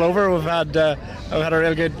shame it's all over. We've had a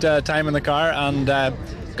real good time in the car and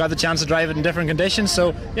got the chance to drive it in different conditions.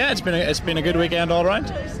 So yeah, it's been a good weekend all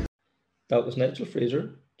round. That was Nigel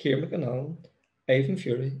Fraser, Ciara McAnally, Ivan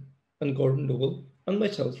Fury, and Gordon Noble, and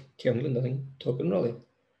myself, Kevin Glendinning, talking rally.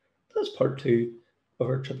 That's part 2 of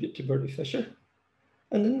our tribute to Bertie Fisher.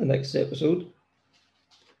 And in the next episode,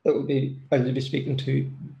 I'll be speaking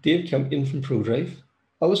to Dave Campion from ProDrive,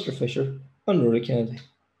 Alistair Fisher, and Rory Kennedy.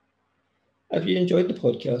 If you enjoyed the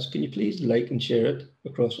podcast, can you please like and share it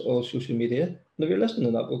across all social media? And if you're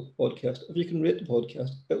listening to that podcast, if you can rate the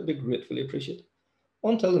podcast, it would be gratefully appreciated.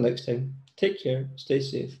 Until the next time, take care, stay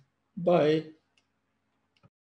safe, bye.